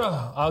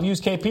Florida. I'll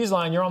use KP's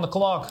line. You're on the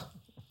clock.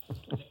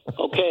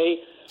 Okay.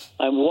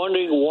 I'm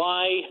wondering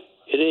why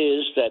it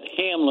is that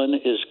Hamlin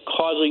is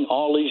causing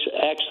all these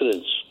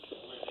accidents.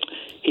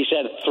 He's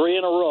had 3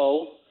 in a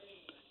row.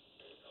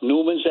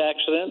 Newman's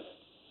accident,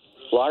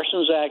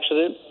 Larson's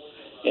accident,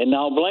 and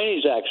now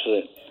Blaney's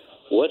accident.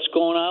 What's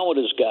going on with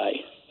this guy?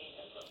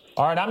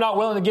 All right, I'm not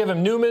willing to give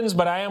him Newman's,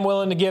 but I am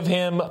willing to give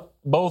him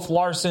both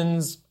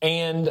Larson's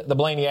and the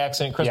Blaney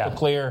accident crystal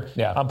clear.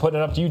 Yeah. I'm putting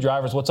it up to you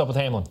drivers. What's up with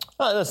Hamlin?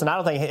 Listen, I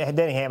don't think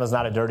Denny Hamlin's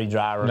not a dirty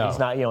driver. No. He's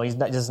not, he's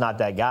just not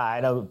that guy.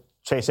 I know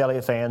Chase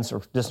Elliott fans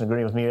are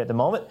disagreeing with me at the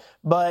moment,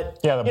 but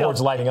the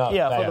board's lighting up.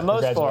 Yeah, for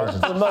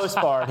the most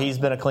part, he's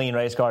been a clean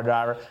race car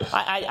driver.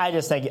 I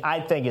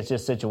think it's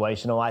just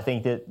situational. I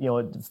think that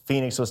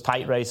Phoenix was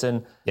tight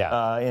racing.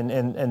 Yeah.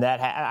 And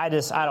that I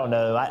don't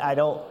know. I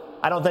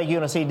don't think you're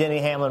going to see Denny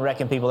Hamlin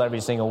wrecking people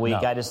every single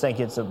week. No. I just think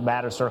it's a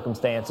matter of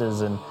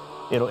circumstances, and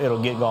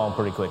it'll get going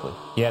pretty quickly.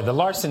 Yeah, the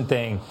Larson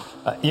thing.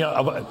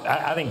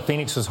 I think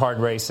Phoenix was hard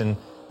racing.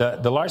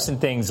 The Larson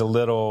thing's a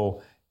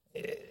little.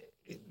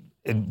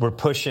 We're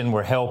pushing,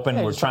 we're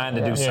helping, we're trying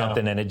to do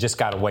something, and it just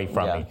got away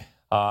from me.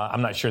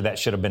 I'm not sure that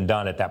should have been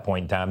done at that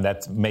point in time.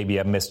 That's maybe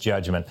a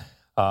misjudgment.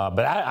 But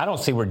I don't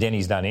see where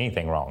Denny's done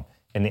anything wrong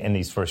in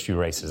these first few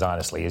races,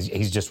 honestly.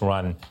 He's just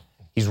run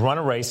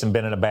a race and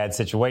been in a bad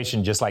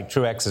situation, just like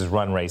Truex has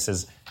run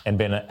races and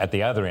been at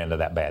the other end of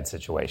that bad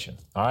situation.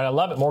 All right, I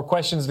love it. More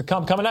questions to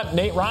come. Coming up,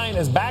 Nate Ryan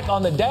is back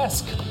on the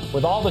desk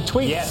with all the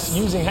tweets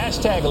using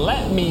hashtag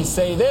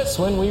 #LetMeSayThis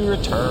when we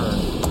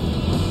return.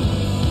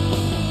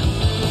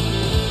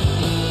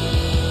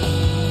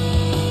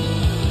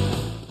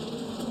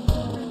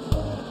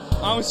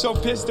 I was so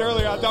pissed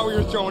earlier. I thought we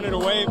were throwing it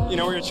away. We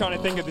were trying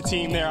to think of the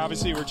team there.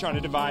 Obviously, we're trying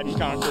to divide and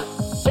conquer.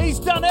 He's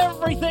done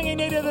everything he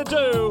needed to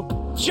do.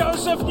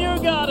 Joseph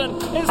Newgarden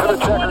is the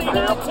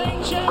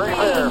 2019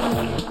 champion.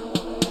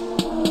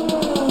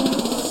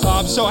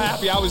 I'm so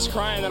happy. I was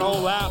crying that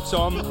whole lap,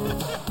 so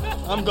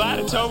I'm glad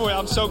it's over.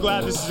 I'm so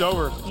glad this is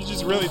over. I'm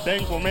just really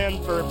thankful,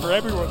 man, for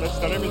everyone that's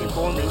done everything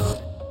for me.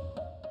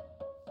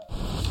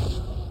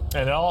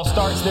 And it all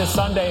starts this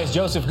Sunday as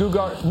Joseph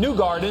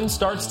Newgarden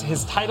starts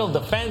his title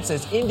defense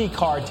as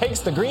IndyCar takes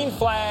the green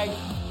flag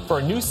for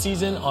a new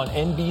season on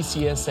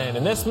NBCSN.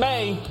 And this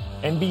May,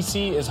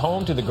 NBC is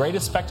home to the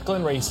greatest spectacle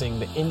in racing,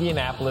 the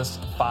Indianapolis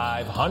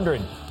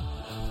 500.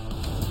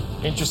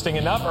 Interesting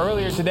enough,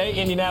 earlier today,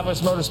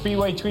 Indianapolis Motor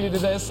Speedway tweeted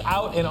this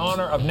out in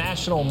honor of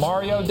National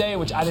Mario Day,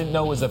 which I didn't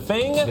know was a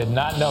thing. Did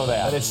not know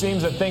that. But it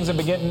seems that things have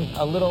been getting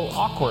a little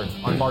awkward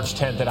on March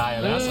 10th at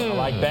IMS. I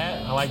like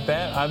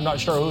that. I'm not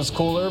sure who's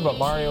cooler, but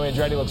Mario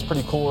Andretti looks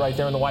pretty cool right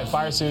there in the white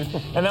fire suit.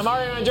 And then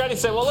Mario Andretti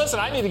said, well, listen,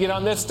 I need to get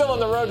on this. Still on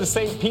the road to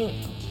St. Pete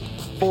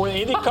for the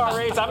IndyCar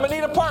race. I'm going to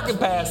need a parking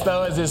pass,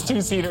 though, as his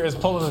two-seater is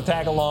pulling the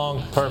tag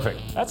along.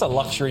 Perfect. That's a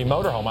luxury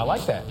motorhome. I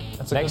like that.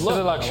 That's a Next good look. to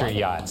the luxury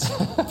yachts.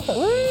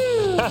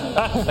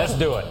 Let's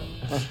do it.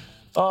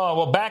 Oh,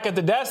 well, back at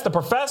the desk, the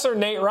professor,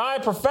 Nate Rye.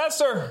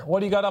 Professor, what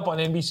do you got up on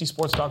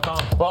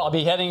NBCSports.com? Well, I'll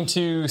be heading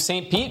to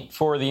St. Pete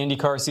for the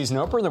IndyCar season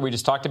opener that we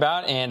just talked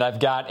about, and I've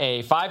got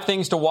 5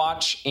 things to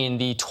watch in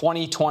the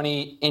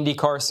 2020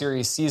 IndyCar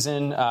Series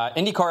season.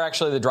 IndyCar,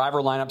 actually, the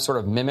driver lineup sort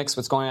of mimics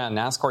what's going on in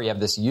NASCAR. You have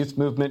this youth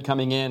movement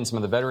coming in, some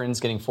of the veterans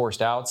getting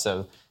forced out,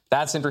 so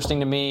that's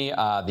interesting to me.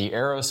 The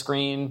aero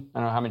screen, I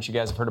don't know how much you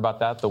guys have heard about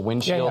that. The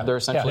windshield they're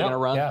essentially going to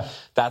run. Yeah.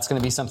 That's going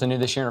to be something new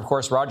this year. And, of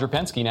course, Roger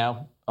Penske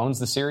now owns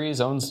the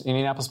series, owns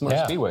Indianapolis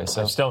Motor Speedway.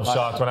 So I'm still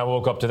shocked when I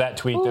woke up to that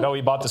tweet that,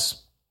 he bought the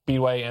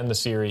Speedway and the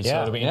series. So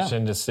it'll be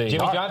interesting to see.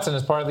 Jimmy Johnson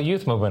is part of the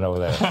youth movement over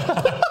there. Just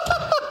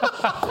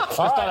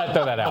thought I'd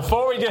throw that out.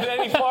 Before we get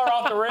any far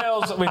off the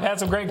rails, we've had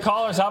some great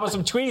callers. How about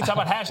some tweets? How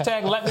about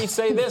hashtag let me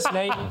say this,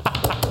 Nate?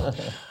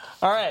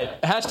 All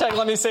right, hashtag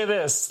let me say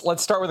this.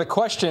 Let's start with a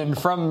question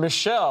from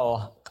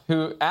Michelle,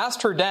 who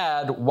asked her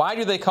dad, why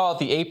do they call it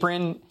the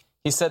apron?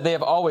 He said they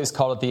have always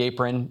called it the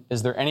apron.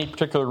 Is there any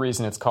particular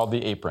reason it's called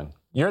the apron?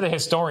 You're the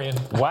historian.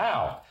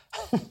 Wow.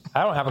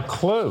 I don't have a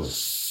clue.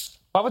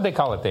 Why would they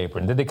call it the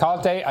apron? Did they call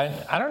it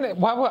the? I don't know.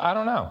 Why would, I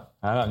don't know.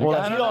 Well,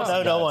 if you don't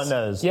know, no one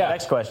knows. Yeah.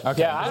 Next question.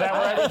 Okay. Yeah,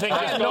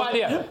 I have no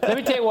idea. Let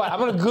me tell you what. I'm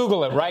going to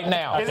Google it right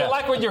now. Is it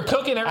like when you're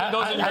cooking, everything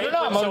goes in your apron?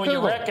 I'm so when you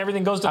wreck,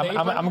 everything goes to the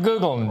apron? I'm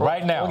Googling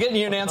right now. We'll get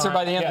you an answer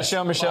by the end of the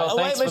show, Michelle.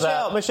 Thanks for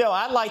that. Michelle,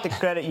 I'd like to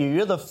credit you.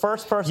 You're the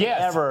first person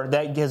ever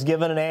that has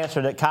given an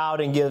answer that Kyle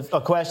didn't give,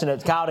 a question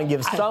that Kyle didn't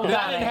give some kind of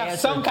answer. I didn't have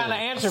some kind of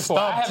answer for.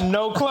 I have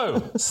no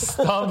clue.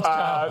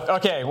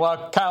 Okay,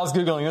 well, Kyle's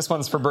Googling. This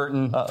one's for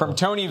Burton. From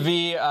Tony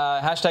V,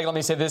 hashtag let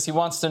me say this. He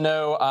wants to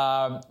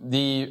know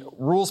the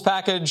rules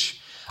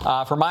package for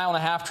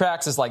 1.5-mile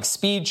tracks is like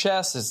speed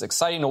chess. It's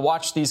exciting to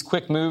watch these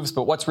quick moves,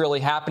 but what's really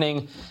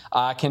happening?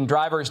 Can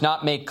drivers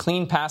not make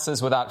clean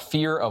passes without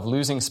fear of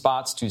losing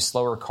spots to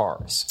slower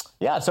cars?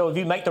 Yeah, so if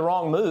you make the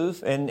wrong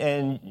move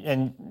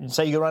and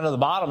say you go run to the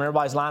bottom and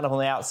everybody's lined up on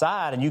the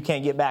outside and you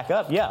can't get back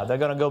up, they're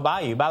going to go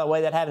by you. By the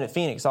way, that happened at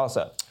Phoenix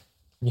also.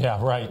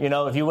 Yeah, right. You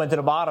know, if you went to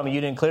the bottom and you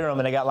didn't clear them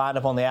and they got lined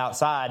up on the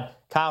outside,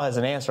 Kyle has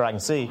an answer I can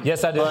see.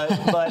 Yes, I do.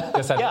 But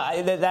yes, I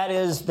do.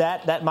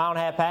 that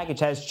 1.5-mile package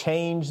has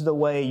changed the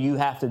way you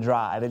have to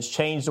drive. It's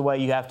changed the way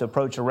you have to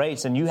approach a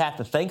race, and you have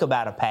to think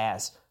about a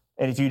pass.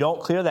 And if you don't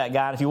clear that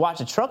guy, and if you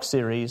watch a truck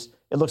series,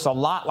 it looks a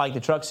lot like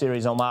the truck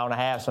series on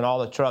 1.5 when all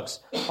the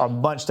trucks are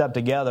bunched up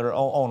together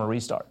on a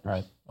restart.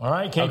 Right. All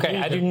right, KP, okay,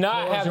 I do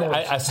not have.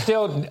 I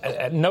still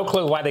no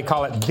clue why they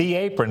call it the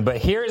apron,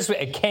 but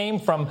it came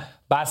from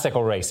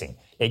bicycle racing.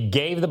 It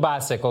gave the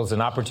bicycles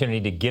an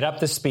opportunity to get up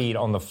the speed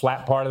on the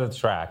flat part of the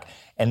track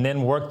and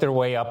then work their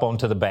way up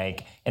onto the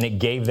bank, and it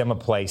gave them a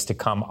place to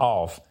come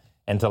off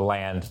and to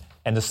land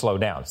and to slow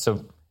down.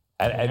 So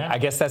I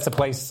guess that's a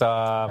place,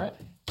 but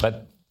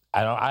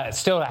I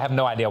still have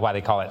no idea why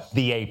they call it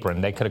the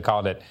apron. They could have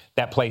called it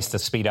that place to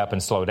speed up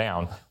and slow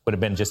down. Would have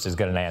been just as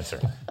good an answer.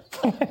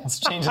 Let's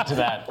change it to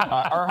that.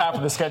 Our half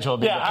of the schedule will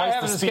be the place our half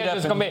to of the speed schedule up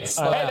is going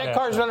to be. Hey, that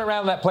car's running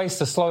around that place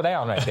to slow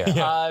down right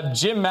there.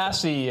 Jim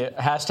Massey,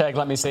 hashtag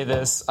let me say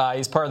this.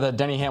 He's part of the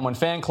Denny Hamlin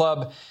fan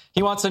club.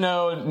 He wants to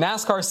know,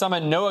 NASCAR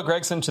summoned Noah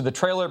Gragson to the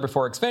trailer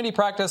before Xfinity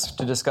practice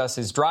to discuss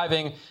his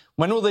driving.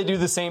 When will they do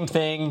the same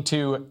thing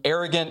to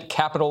arrogant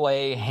capital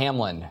A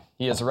Hamlin?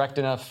 He has wrecked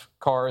enough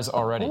cars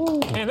already.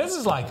 Man, this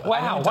is like,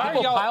 wow. Why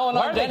are y'all piling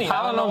on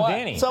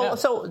Denny?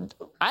 So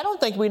I don't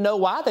think we know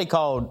why they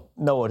called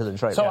Noah to the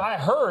trailer. So I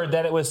heard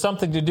that it was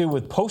something to do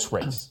with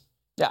post-race.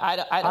 Yeah,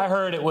 I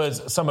heard it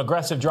was some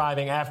aggressive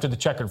driving after the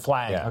checkered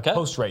flag,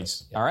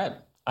 post-race. All right.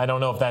 I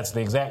don't know if that's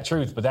the exact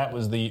truth, but that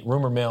was the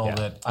rumor mill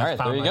that I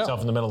found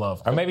myself in the middle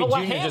of. Or maybe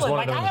Junior just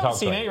wanted them to talk. I haven't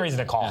seen any reason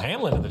to call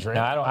Hamlin to the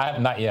trailer. No, I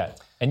have not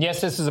yet. And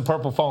yes, this is a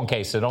purple phone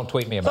case, so don't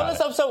tweet me about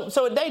it.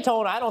 So at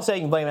Daytona, I don't say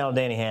you can blame that on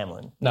Danny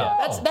Hamlin. No.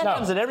 That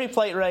happens at every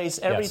plate race,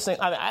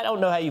 I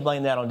don't know how you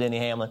blame that on Denny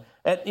Hamlin.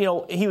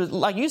 He was,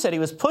 like you said, he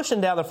was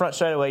pushing down the front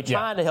straightaway,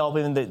 trying to help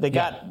him. They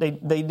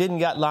didn't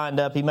get lined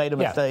up. He made a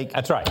mistake.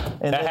 That's right.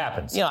 And that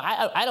happens.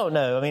 I don't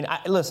know. I mean,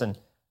 listen,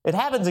 it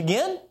happens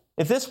again.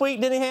 If this week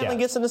Denny Hamlin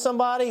gets into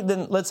somebody,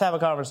 then let's have a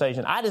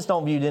conversation. I just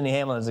don't view Denny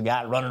Hamlin as a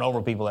guy running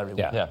over people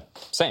everywhere. Yeah,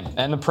 same.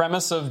 And the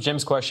premise of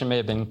Jim's question may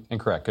have been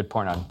incorrect. Good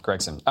point on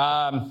Gregson.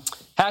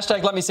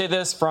 Hashtag let me say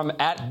this from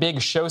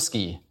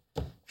 @BigShowski.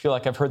 I feel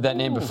like I've heard that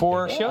name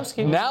before.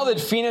 Now that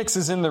Phoenix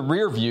is in the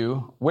rear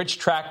view, which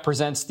track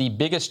presents the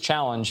biggest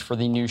challenge for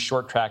the new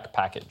short track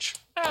package?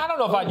 I don't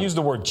know if I'd use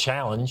the word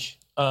challenge.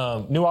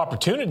 New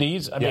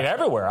opportunities, I mean,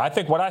 everywhere. I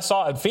think what I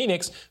saw at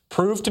Phoenix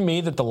proved to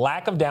me that the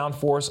lack of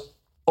downforce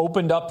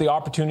opened up the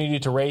opportunity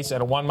to race at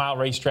a 1-mile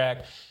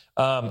racetrack.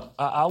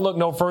 I'll look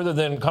no further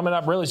than coming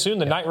up really soon,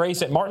 the night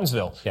race at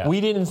Martinsville. Yeah. We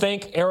didn't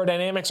think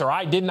aerodynamics, or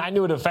I didn't. I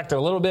knew it affected a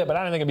little bit, but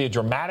I didn't think it'd be a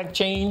dramatic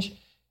change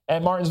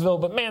at Martinsville.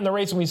 But, man, the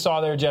racing we saw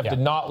there, Jeff, did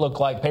not look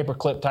like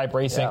paperclip type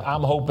racing. Yeah.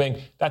 I'm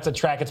hoping that's a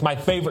track. It's my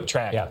favorite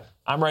track. Yeah.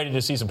 I'm ready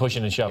to see some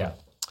pushing and shoving. Yeah.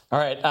 All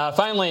right.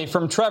 Finally,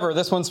 from Trevor,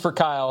 this one's for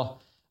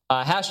Kyle.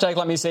 Hashtag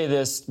let me say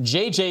this.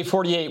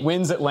 JJ48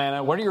 wins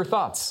Atlanta. What are your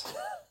thoughts?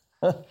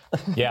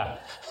 Yeah.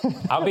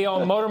 I'll be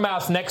on Motor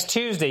Mouse next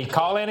Tuesday.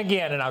 Call in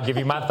again, and I'll give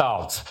you my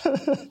thoughts.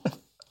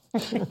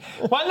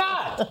 Why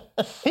not?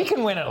 He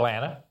can win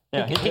Atlanta.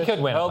 Yeah, he could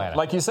win Atlanta.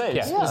 Like you say,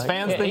 his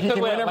fans think he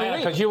can win every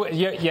week.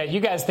 Because you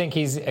guys think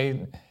he's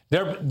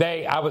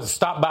I was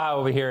stopped by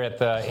over here at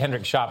the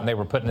Hendrick shop, and they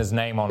were putting his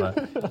name on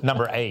a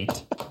number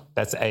 8.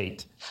 That's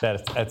 8.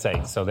 That's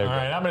 8. So they're all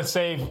right. I'm going to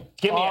save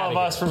all of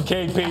us from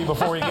KP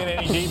before we get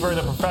any deeper.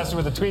 The professor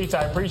with the tweets.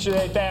 I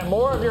appreciate that.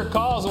 More of your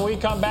calls when we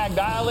come back.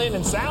 Dial in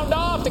and sound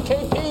off to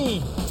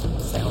KP.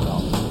 Sound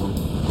off.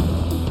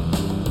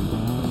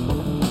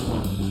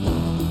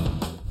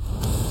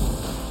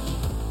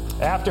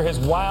 After his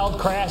wild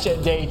crash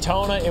at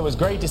Daytona, it was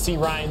great to see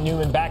Ryan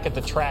Newman back at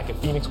the track at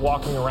Phoenix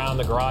walking around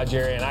the garage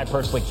area, and I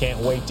personally can't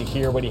wait to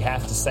hear what he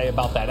has to say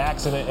about that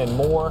accident and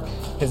more.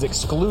 His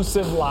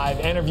exclusive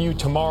live interview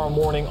tomorrow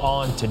morning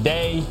on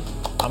Today.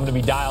 I'm going to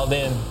be dialed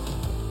in.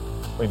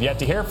 We've yet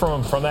to hear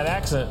from him from that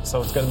accident,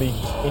 so it's going to be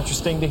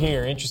interesting to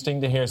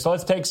hear. So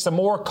let's take some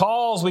more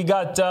calls. We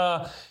got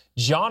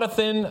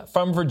Jonathan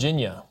from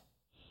Virginia.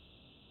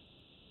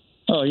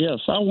 Oh, yes.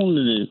 I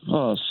wanted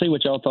to see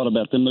what y'all thought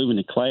about them moving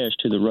the Clash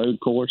to the road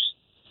course.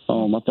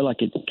 I feel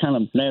like it kind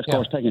of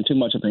NASCAR's taking too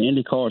much of the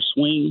IndyCar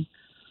swing.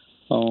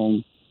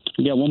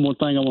 Yeah, one more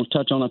thing I want to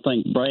touch on. I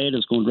think Brad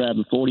is going to drive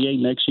the 48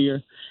 next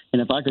year.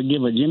 And if I could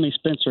give a Jimmy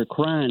Spencer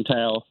crying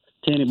towel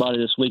to anybody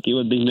this week, it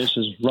would be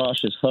Mrs.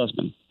 Rosh's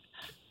husband.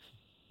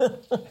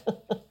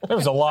 There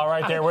was a lot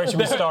right there. Where should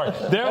we start?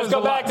 Let's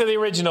go back to the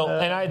original.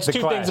 And it's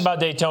two things about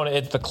Daytona.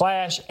 It's the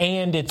Clash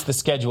and it's the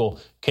schedule.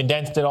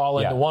 Condensed it all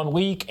into 1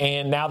 week,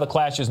 and now the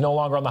Clash is no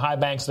longer on the high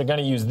banks. They're going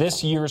to use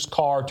this year's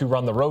car to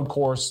run the road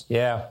course.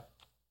 Yeah.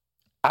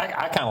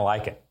 I kind of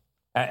like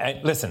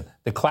it. Listen,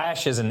 the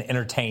Clash is an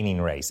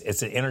entertaining race.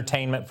 It's an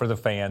entertainment for the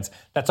fans.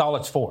 That's all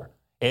it's for.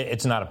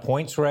 It's not a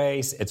points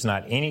race. It's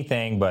not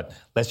anything, but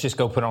let's just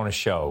go put on a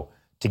show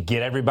to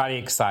get everybody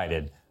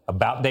excited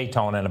about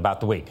Daytona and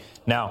about the week.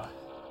 Now,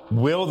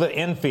 will the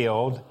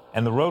infield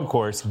and the road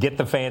course get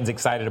the fans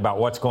excited about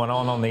what's going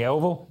on the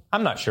oval?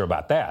 I'm not sure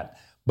about that.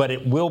 But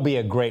it will be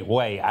a great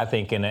way, I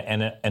think, in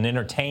an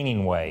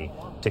entertaining way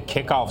to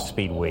kick off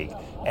Speed Week.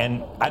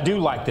 And I do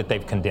like that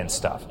they've condensed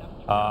stuff.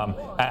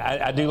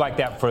 I do like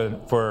that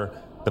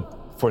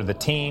for the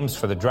teams,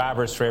 for the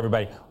drivers, for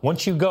everybody.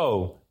 Once you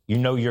go, you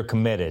know you're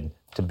committed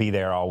to be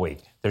there all week.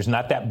 There's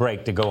not that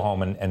break to go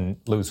home and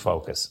lose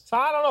focus. So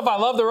I don't know if I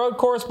love the road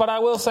course, but I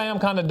will say I'm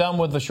kind of done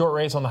with the short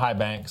race on the high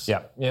banks.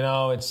 Yeah. You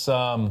know, it's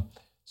so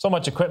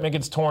much equipment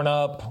gets torn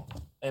up,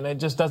 and it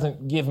just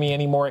doesn't give me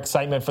any more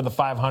excitement for the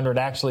 500.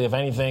 Actually, if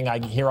anything,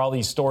 I hear all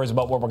these stories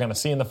about what we're going to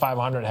see in the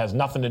 500. It has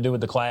nothing to do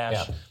with the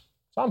Clash. Yeah.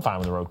 So I'm fine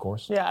with the road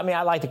course. Yeah, I mean,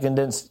 I like the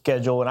condensed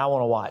schedule, and I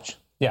want to watch.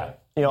 Yeah.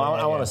 You know,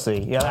 I want to see.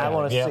 Yeah, I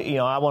want to see. You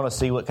know, I want to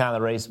see what kind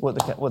of race, what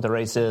the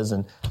race is,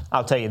 and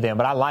I'll tell you then.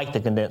 But I like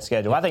the condensed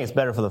schedule. I think it's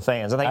better for the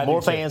fans. I think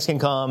more fans can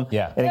come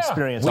and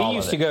experience all of it. We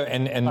used to go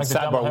and like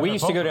sidebar. We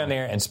used to go down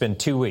there and spend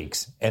 2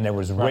 weeks, and there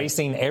was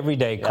racing every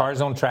day, cars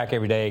on track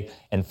every day,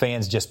 and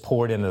fans just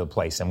poured into the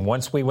place. And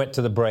once we went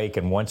to the break,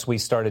 and once we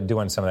started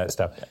doing some of that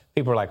stuff,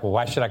 people were like, "Well,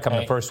 why should I come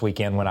the first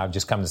weekend when I've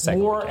just come the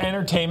second?" More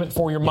entertainment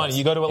for your money.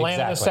 You go to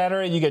Atlanta this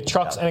Saturday, you get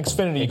trucks and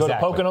Xfinity. You go to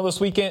Pocono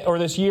this weekend or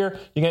this year,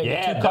 you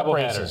get 2 cup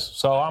races.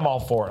 So I'm all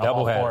for it.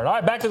 All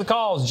right, back to the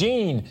calls.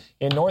 Gene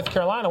in North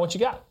Carolina, what you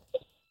got?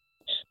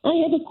 I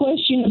have a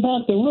question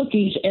about the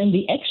rookies and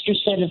the extra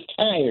set of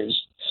tires.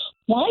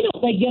 Why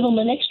don't they give them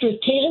an extra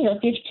 10 or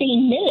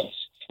 15 minutes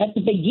at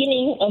the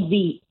beginning of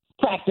the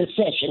practice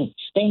session?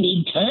 They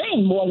need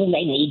time more than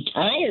they need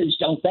tires,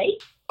 don't they?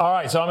 All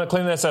right, so I'm going to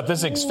clean this up.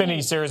 This is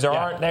Xfinity Series. There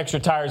aren't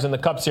extra tires in the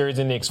Cup Series.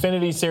 In the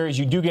Xfinity Series,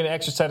 you do get an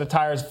extra set of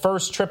tires.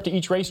 First trip to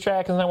each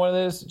racetrack, isn't that what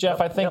it is, Jeff?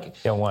 I think.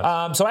 Yeah,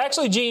 once. So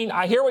actually, Gene,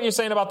 I hear what you're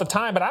saying about the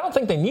time, but I don't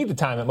think they need the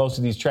time at most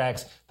of these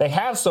tracks. They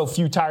have so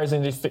few tires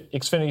in the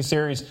Xfinity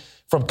Series.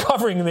 From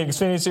covering the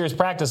Xfinity Series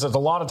practice, there's a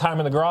lot of time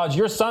in the garage.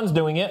 Your son's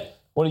doing it.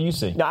 What do you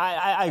see? No,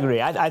 I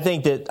agree. I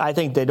think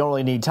they don't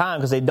really need time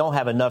because they don't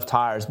have enough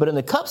tires. But in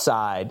the Cup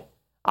side,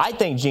 I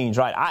think Gene's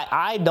right.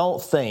 I don't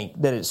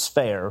think that it's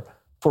fair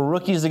for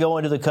rookies to go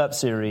into the Cup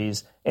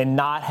Series and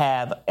not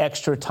have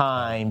extra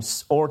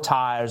times or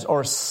tires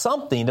or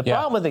something. The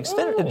problem with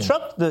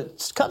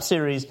the Cup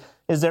Series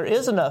is there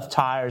is enough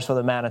tires for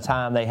the amount of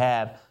time they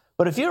have.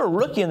 But if you're a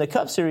rookie in the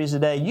Cup Series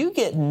today, you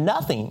get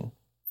nothing.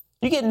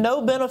 You get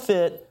no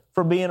benefit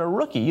for being a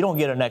rookie. You don't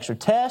get an extra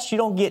test. You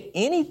don't get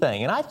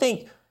anything. And I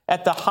think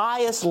at the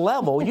highest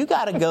level, you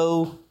got to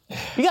go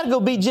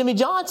beat Jimmy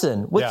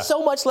Johnson with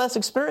so much less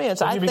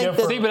experience. I think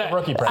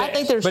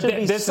there should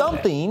be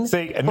something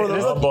for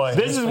the rookie.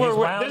 This is where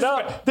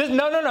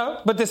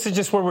we're But this is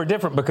just where we're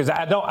different because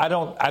I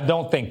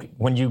don't think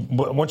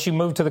once you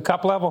move to the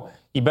Cup level,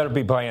 you better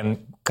be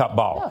playing Cup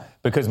ball.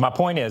 Because my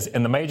point is,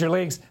 in the major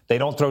leagues, they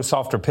don't throw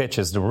softer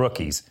pitches to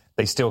rookies.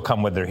 They still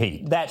come with their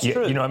heat. That's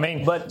true. You know what I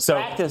mean? But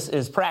practice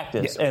is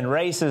practice, and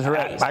race is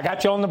race. I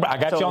got you on the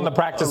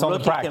practice on the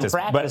practice.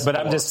 But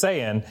I'm just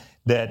saying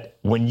that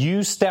when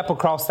you step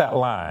across that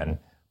line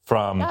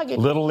from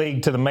little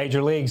league to the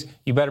major leagues,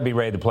 you better be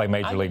ready to play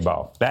major league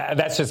ball.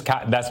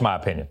 That's my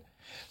opinion.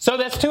 So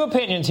that's 2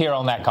 opinions here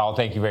on that call.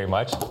 Thank you very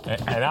much.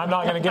 And I'm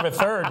not going to give a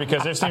third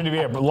because there seemed to be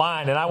a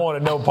line, and I want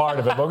to know part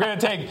of it. But we're going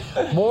to take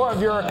more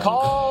of your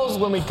calls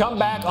when we come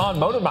back on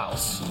Motor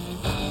Mouse.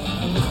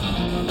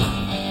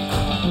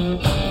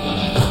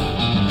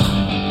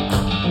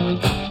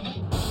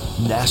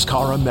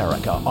 NASCAR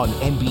America on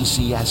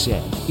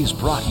NBCSN is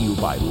brought to you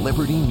by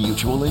Liberty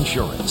Mutual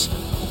Insurance.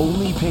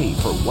 Only pay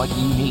for what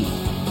you need.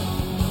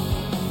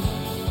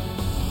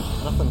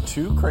 Nothing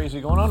too crazy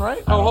going on,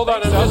 right? Oh, hold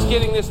on. I'm just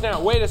getting this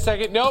now. Wait a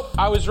second. Nope,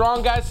 I was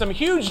wrong, guys. Some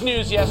huge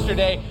news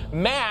yesterday.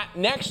 Matt,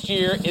 next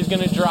year, is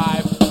going to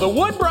drive the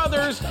Wood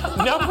Brothers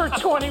number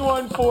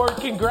 21 Ford.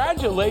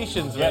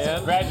 Congratulations, man. Yes,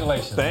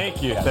 congratulations.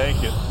 Thank you.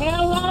 Thank you.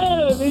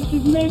 Hello, this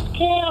is Miss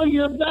Cal,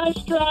 your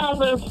bus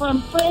driver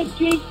from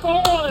Frenchie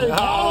Ford.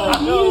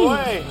 Oh, no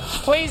way.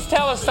 Please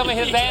tell us some of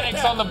his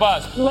antics on the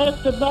bus.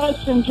 Left the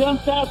bus and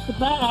jumped out the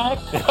back.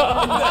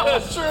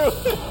 That's true.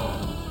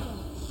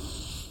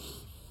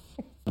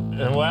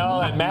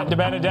 Well, and Matt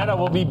DiBenedetto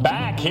will be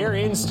back here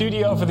in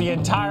studio for the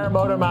entire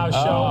Motor Mouse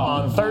show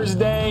on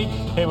Thursday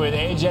with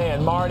AJ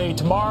and Marty.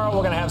 Tomorrow,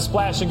 we're going to have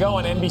Splash and Go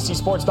on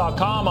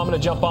NBCSports.com. I'm going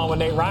to jump on with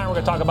Nate Ryan. We're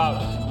going to talk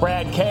about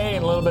Brad Kay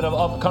and a little bit of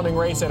upcoming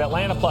race at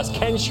Atlanta, plus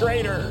Ken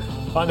Schrader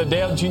on the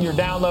Dale Jr.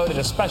 Download at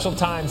a special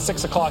time,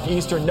 6 o'clock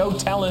Eastern. No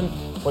telling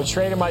what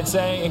Schrader might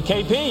say. And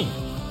KP,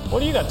 what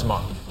do you got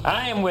tomorrow?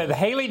 I am with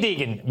Haley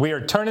Deegan. We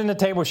are turning the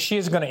table. She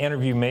is going to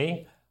interview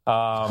me.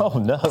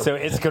 No. So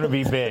it's going to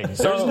be big.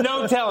 So there's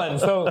no telling.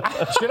 So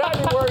should I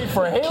be worried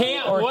for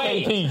Haley or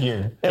wait. KP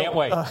here? Can't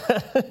wait.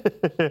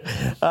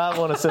 I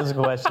want to send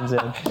some questions in.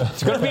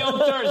 It's going to be on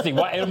Thursday.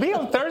 It'll be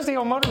on Thursday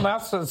on Motor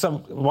Mouth,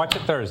 so watch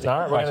it Thursday. All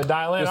right, we're going to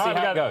dial in. We'll see right,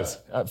 how it goes.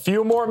 A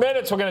few more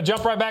minutes. We're going to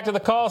jump right back to the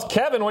calls.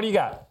 Kevin, what do you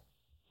got?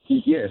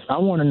 Yes, I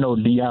want to know,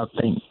 do y'all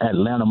think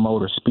Atlanta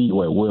Motor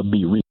Speedway will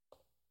be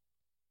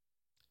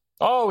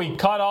Oh, he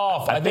cut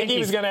off. I think he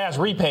was going to ask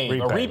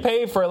repave. A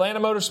repave for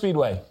Atlanta Motor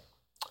Speedway.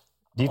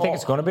 Do you think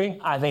it's going to be?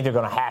 I think they're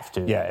going to have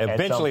to. Yeah,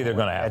 eventually they're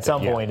going to have to. At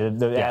some point,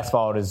 the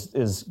asphalt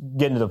is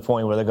getting to the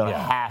point where they're going to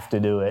have to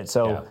do it.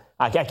 So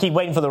I keep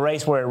waiting for the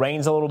race where it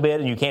rains a little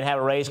bit and you can't have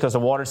a race because the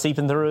water's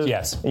seeping through.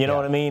 Yes. You know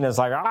what I mean? It's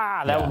like,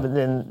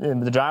 then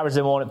the drivers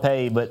didn't want it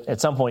paid, but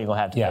at some point you're going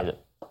to have to pay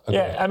it. Okay.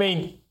 Yeah, I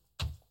mean,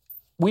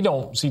 we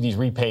don't see these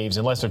repaves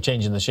unless they're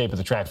changing the shape of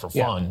the track for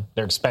fun. Yeah.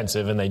 They're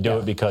expensive, and they do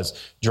it because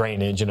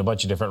drainage and a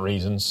bunch of different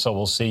reasons. So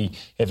we'll see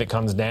if it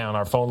comes down.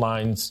 Our phone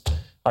lines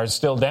are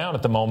still down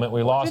at the moment.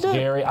 We lost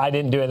Gary. I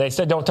didn't do it. They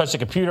said don't touch the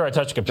computer. I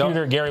touched the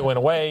computer. Gary went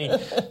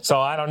away. So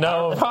I don't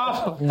know.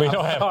 We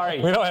don't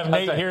have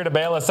Nate here to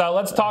bail us out.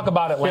 Let's talk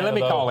about it. Here, let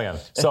me call in.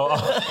 So I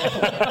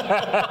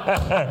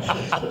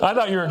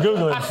thought you were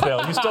Googling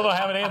still. You still don't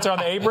have an answer on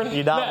the apron?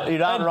 You're not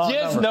wrong. I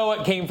just know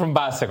it came from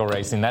bicycle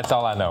racing. That's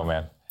all I know,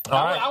 man.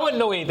 All right. I wouldn't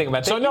know anything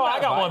about that. So, no, I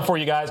got one for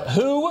you guys.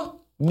 Who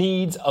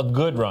needs a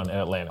good run in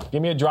Atlanta?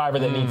 Give me a driver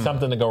that needs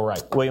something to go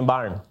right. William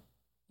Byron.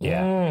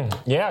 Yeah.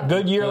 Yeah,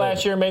 good year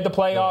last year, made the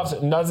playoffs.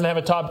 Doesn't have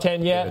a top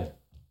 10 yet.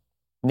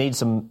 Need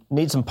some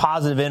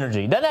positive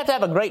energy. Doesn't have to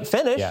have a great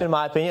finish, in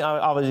my opinion.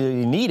 Obviously,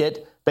 you need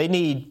it. They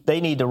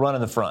need to run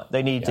in the front.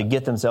 They need to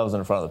get themselves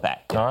in the front of the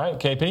pack. All right,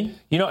 KP?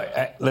 You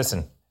know,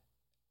 listen,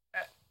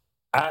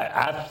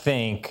 I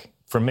think,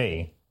 for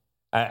me,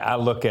 I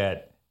look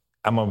at,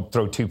 I'm going to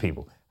throw 2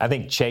 people. I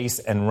think Chase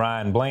and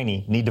Ryan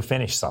Blaney need to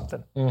finish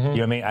something. You know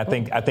what I mean? I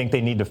think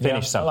they need to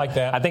finish something. I like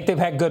that. I think they've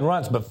had good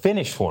runs, but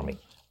finish for me.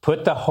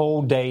 Put the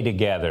whole day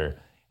together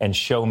and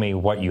show me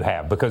what you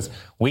have. Because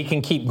we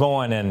can keep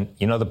going and,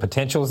 you know, the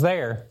potential's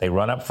there. They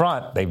run up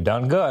front. They've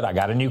done good. I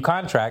got a new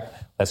contract.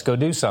 Let's go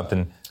do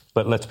something.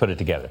 But let's put it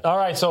together. All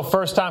right, so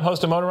first-time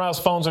host of Motor Mouse,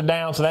 phones are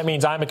down, so that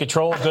means I'm in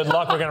control. Good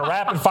luck. We're going to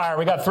rapid fire.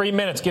 We got 3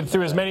 minutes. Get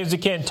through as many as you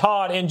can.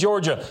 Todd in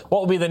Georgia,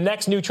 what will be the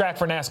next new track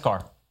for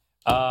NASCAR?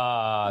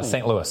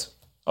 St. Louis.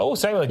 Oh,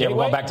 St. Louis. Gateway? We're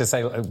going back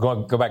to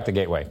go back to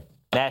Gateway.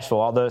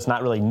 Nashville, although it's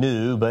not really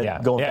new,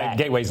 but going back.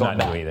 Gateway's not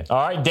new either. All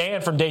right,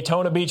 Dan from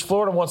Daytona Beach,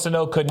 Florida wants to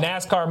know, could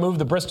NASCAR move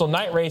the Bristol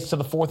night race to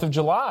the 4th of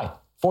July?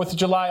 4th of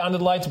July under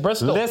the lights,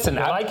 Bristol. Listen,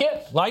 like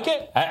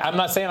it? I'm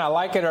not saying I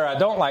like it or I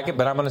don't like it,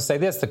 but I'm going to say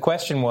this. The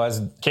question was,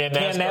 can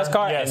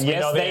NASCAR? Yes, and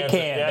yes, they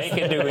can. Yes. They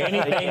can do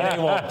anything they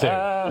want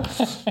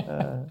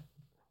to.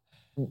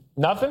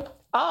 Nothing?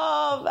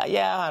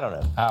 Yeah, I don't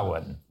know.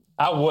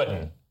 I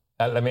wouldn't.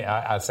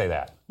 I'd say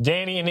that.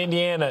 Danny in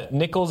Indiana,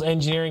 Nichols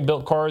Engineering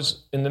built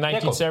cars in the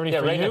 1970s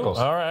for Ray you? Nichols.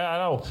 All right, I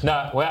know.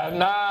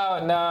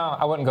 No,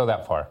 I wouldn't go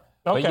that far.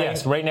 Okay. But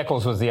yes, Ray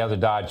Nichols was the other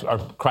Dodge or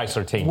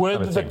Chrysler team.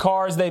 Would the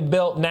cars they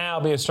built now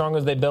be as strong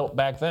as they built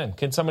back then?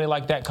 Can somebody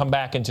like that come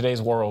back in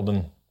today's world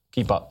and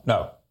keep up?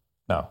 No.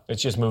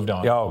 It's just moved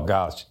on. Oh,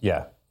 gosh.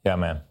 Yeah,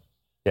 man.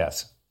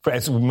 Yes.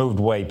 It's moved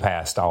way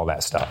past all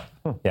that stuff.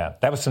 Yeah,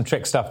 that was some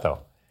trick stuff, though.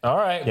 All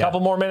right, a couple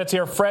more minutes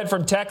here. Fred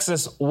from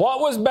Texas, what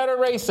was better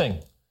racing?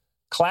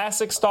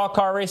 Classic stock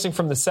car racing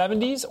from the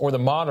 70s or the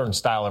modern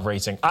style of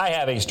racing? I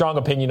have a strong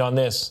opinion on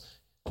this.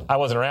 I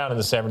wasn't around in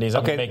the 70s.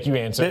 I'm going to make you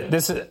answer.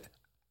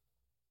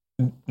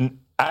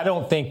 I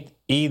don't think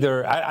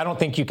either. I don't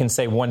think you can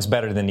say one's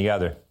better than the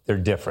other. They're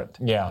different.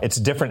 Yeah. It's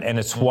different, and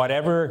it's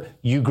whatever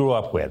you grew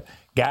up with.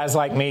 Guys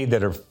like me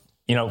that are,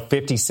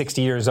 50,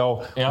 60 years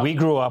old, we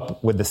grew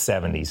up with the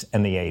 70s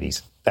and the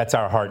 80s. That's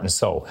our heart and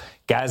soul.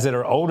 Guys that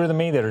are older than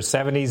me, that are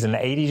 70s and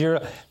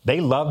 80s,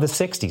 they love the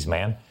 60s,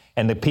 man.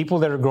 And the people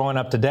that are growing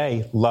up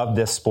today love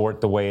this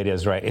sport the way it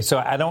is, right? So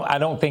I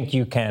don't think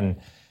you can.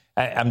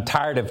 I'm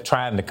tired of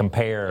trying to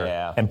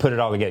compare and put it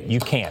all together. You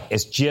can't.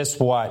 It's just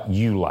what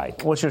you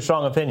like. What's your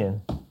strong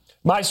opinion?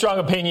 My strong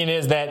opinion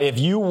is that if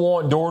you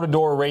want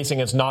door-to-door racing,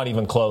 it's not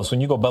even close.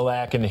 When you go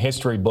back in the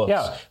history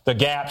books, the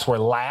gaps were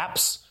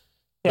laps.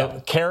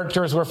 The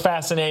characters were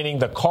fascinating.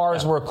 The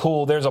cars were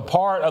cool. There's a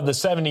part of the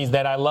 70s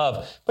that I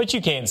love, but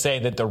you can't say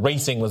that the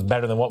racing was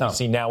better than what we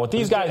see now. What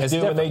these guys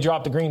do when they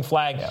drop the green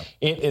flag,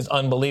 it is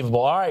unbelievable.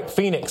 All right,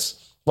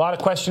 Phoenix. A lot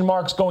of question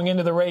marks going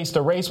into the race.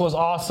 The race was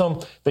awesome.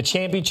 The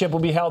championship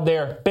will be held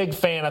there. Big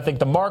fan. I think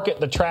the market,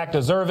 the track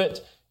deserve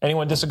it.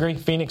 Anyone disagree?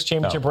 Phoenix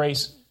championship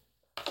race.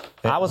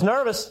 I was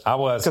nervous. I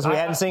was because we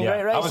hadn't seen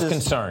great races. I was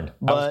concerned.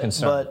 But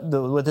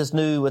with this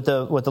new with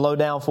the low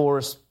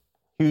downforce,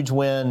 huge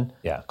win.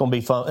 It's going to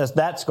be fun.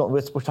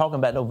 We're talking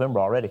about November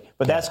already,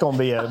 but that's going to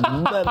be an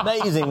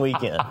amazing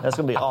weekend. That's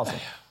going to be awesome.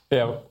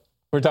 Yeah.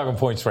 We're talking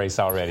points race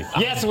already.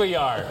 Yes, we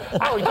are.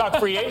 Oh, we talked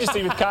free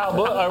agency with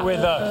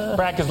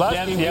Brad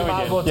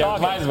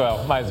Keselowski.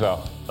 Might as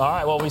well. All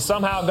right, well, we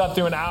somehow got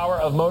through an hour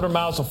of Motor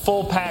Mouse, a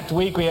full packed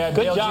week. We had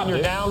Dale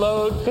Jr.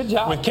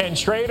 Download with Ken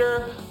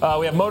Schrader.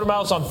 We have Motor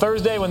Mouse on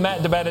Thursday with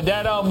Matt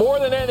DiBenedetto. More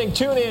than anything,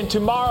 tune in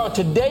tomorrow.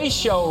 Today's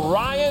show,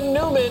 Ryan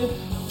Newman,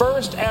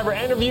 first ever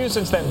interview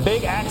since that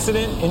big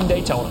accident in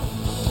Daytona.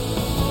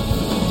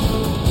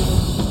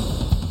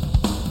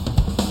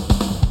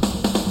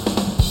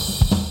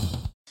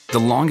 The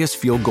longest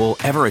field goal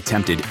ever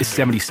attempted is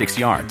 76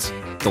 yards.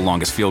 The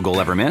longest field goal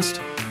ever missed?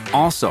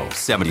 Also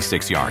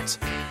 76 yards.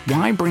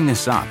 Why bring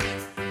this up?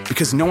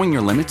 Because knowing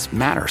your limits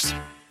matters,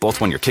 both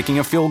when you're kicking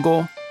a field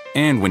goal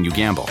and when you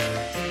gamble.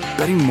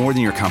 Betting more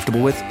than you're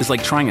comfortable with is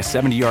like trying a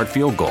 70-yard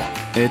field goal.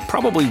 It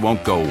probably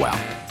won't go well.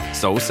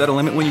 So set a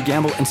limit when you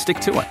gamble and stick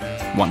to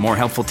it. Want more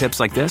helpful tips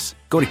like this?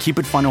 Go to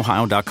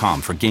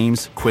keepitfunohio.com for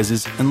games,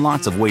 quizzes, and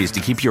lots of ways to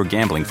keep your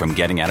gambling from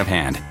getting out of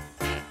hand.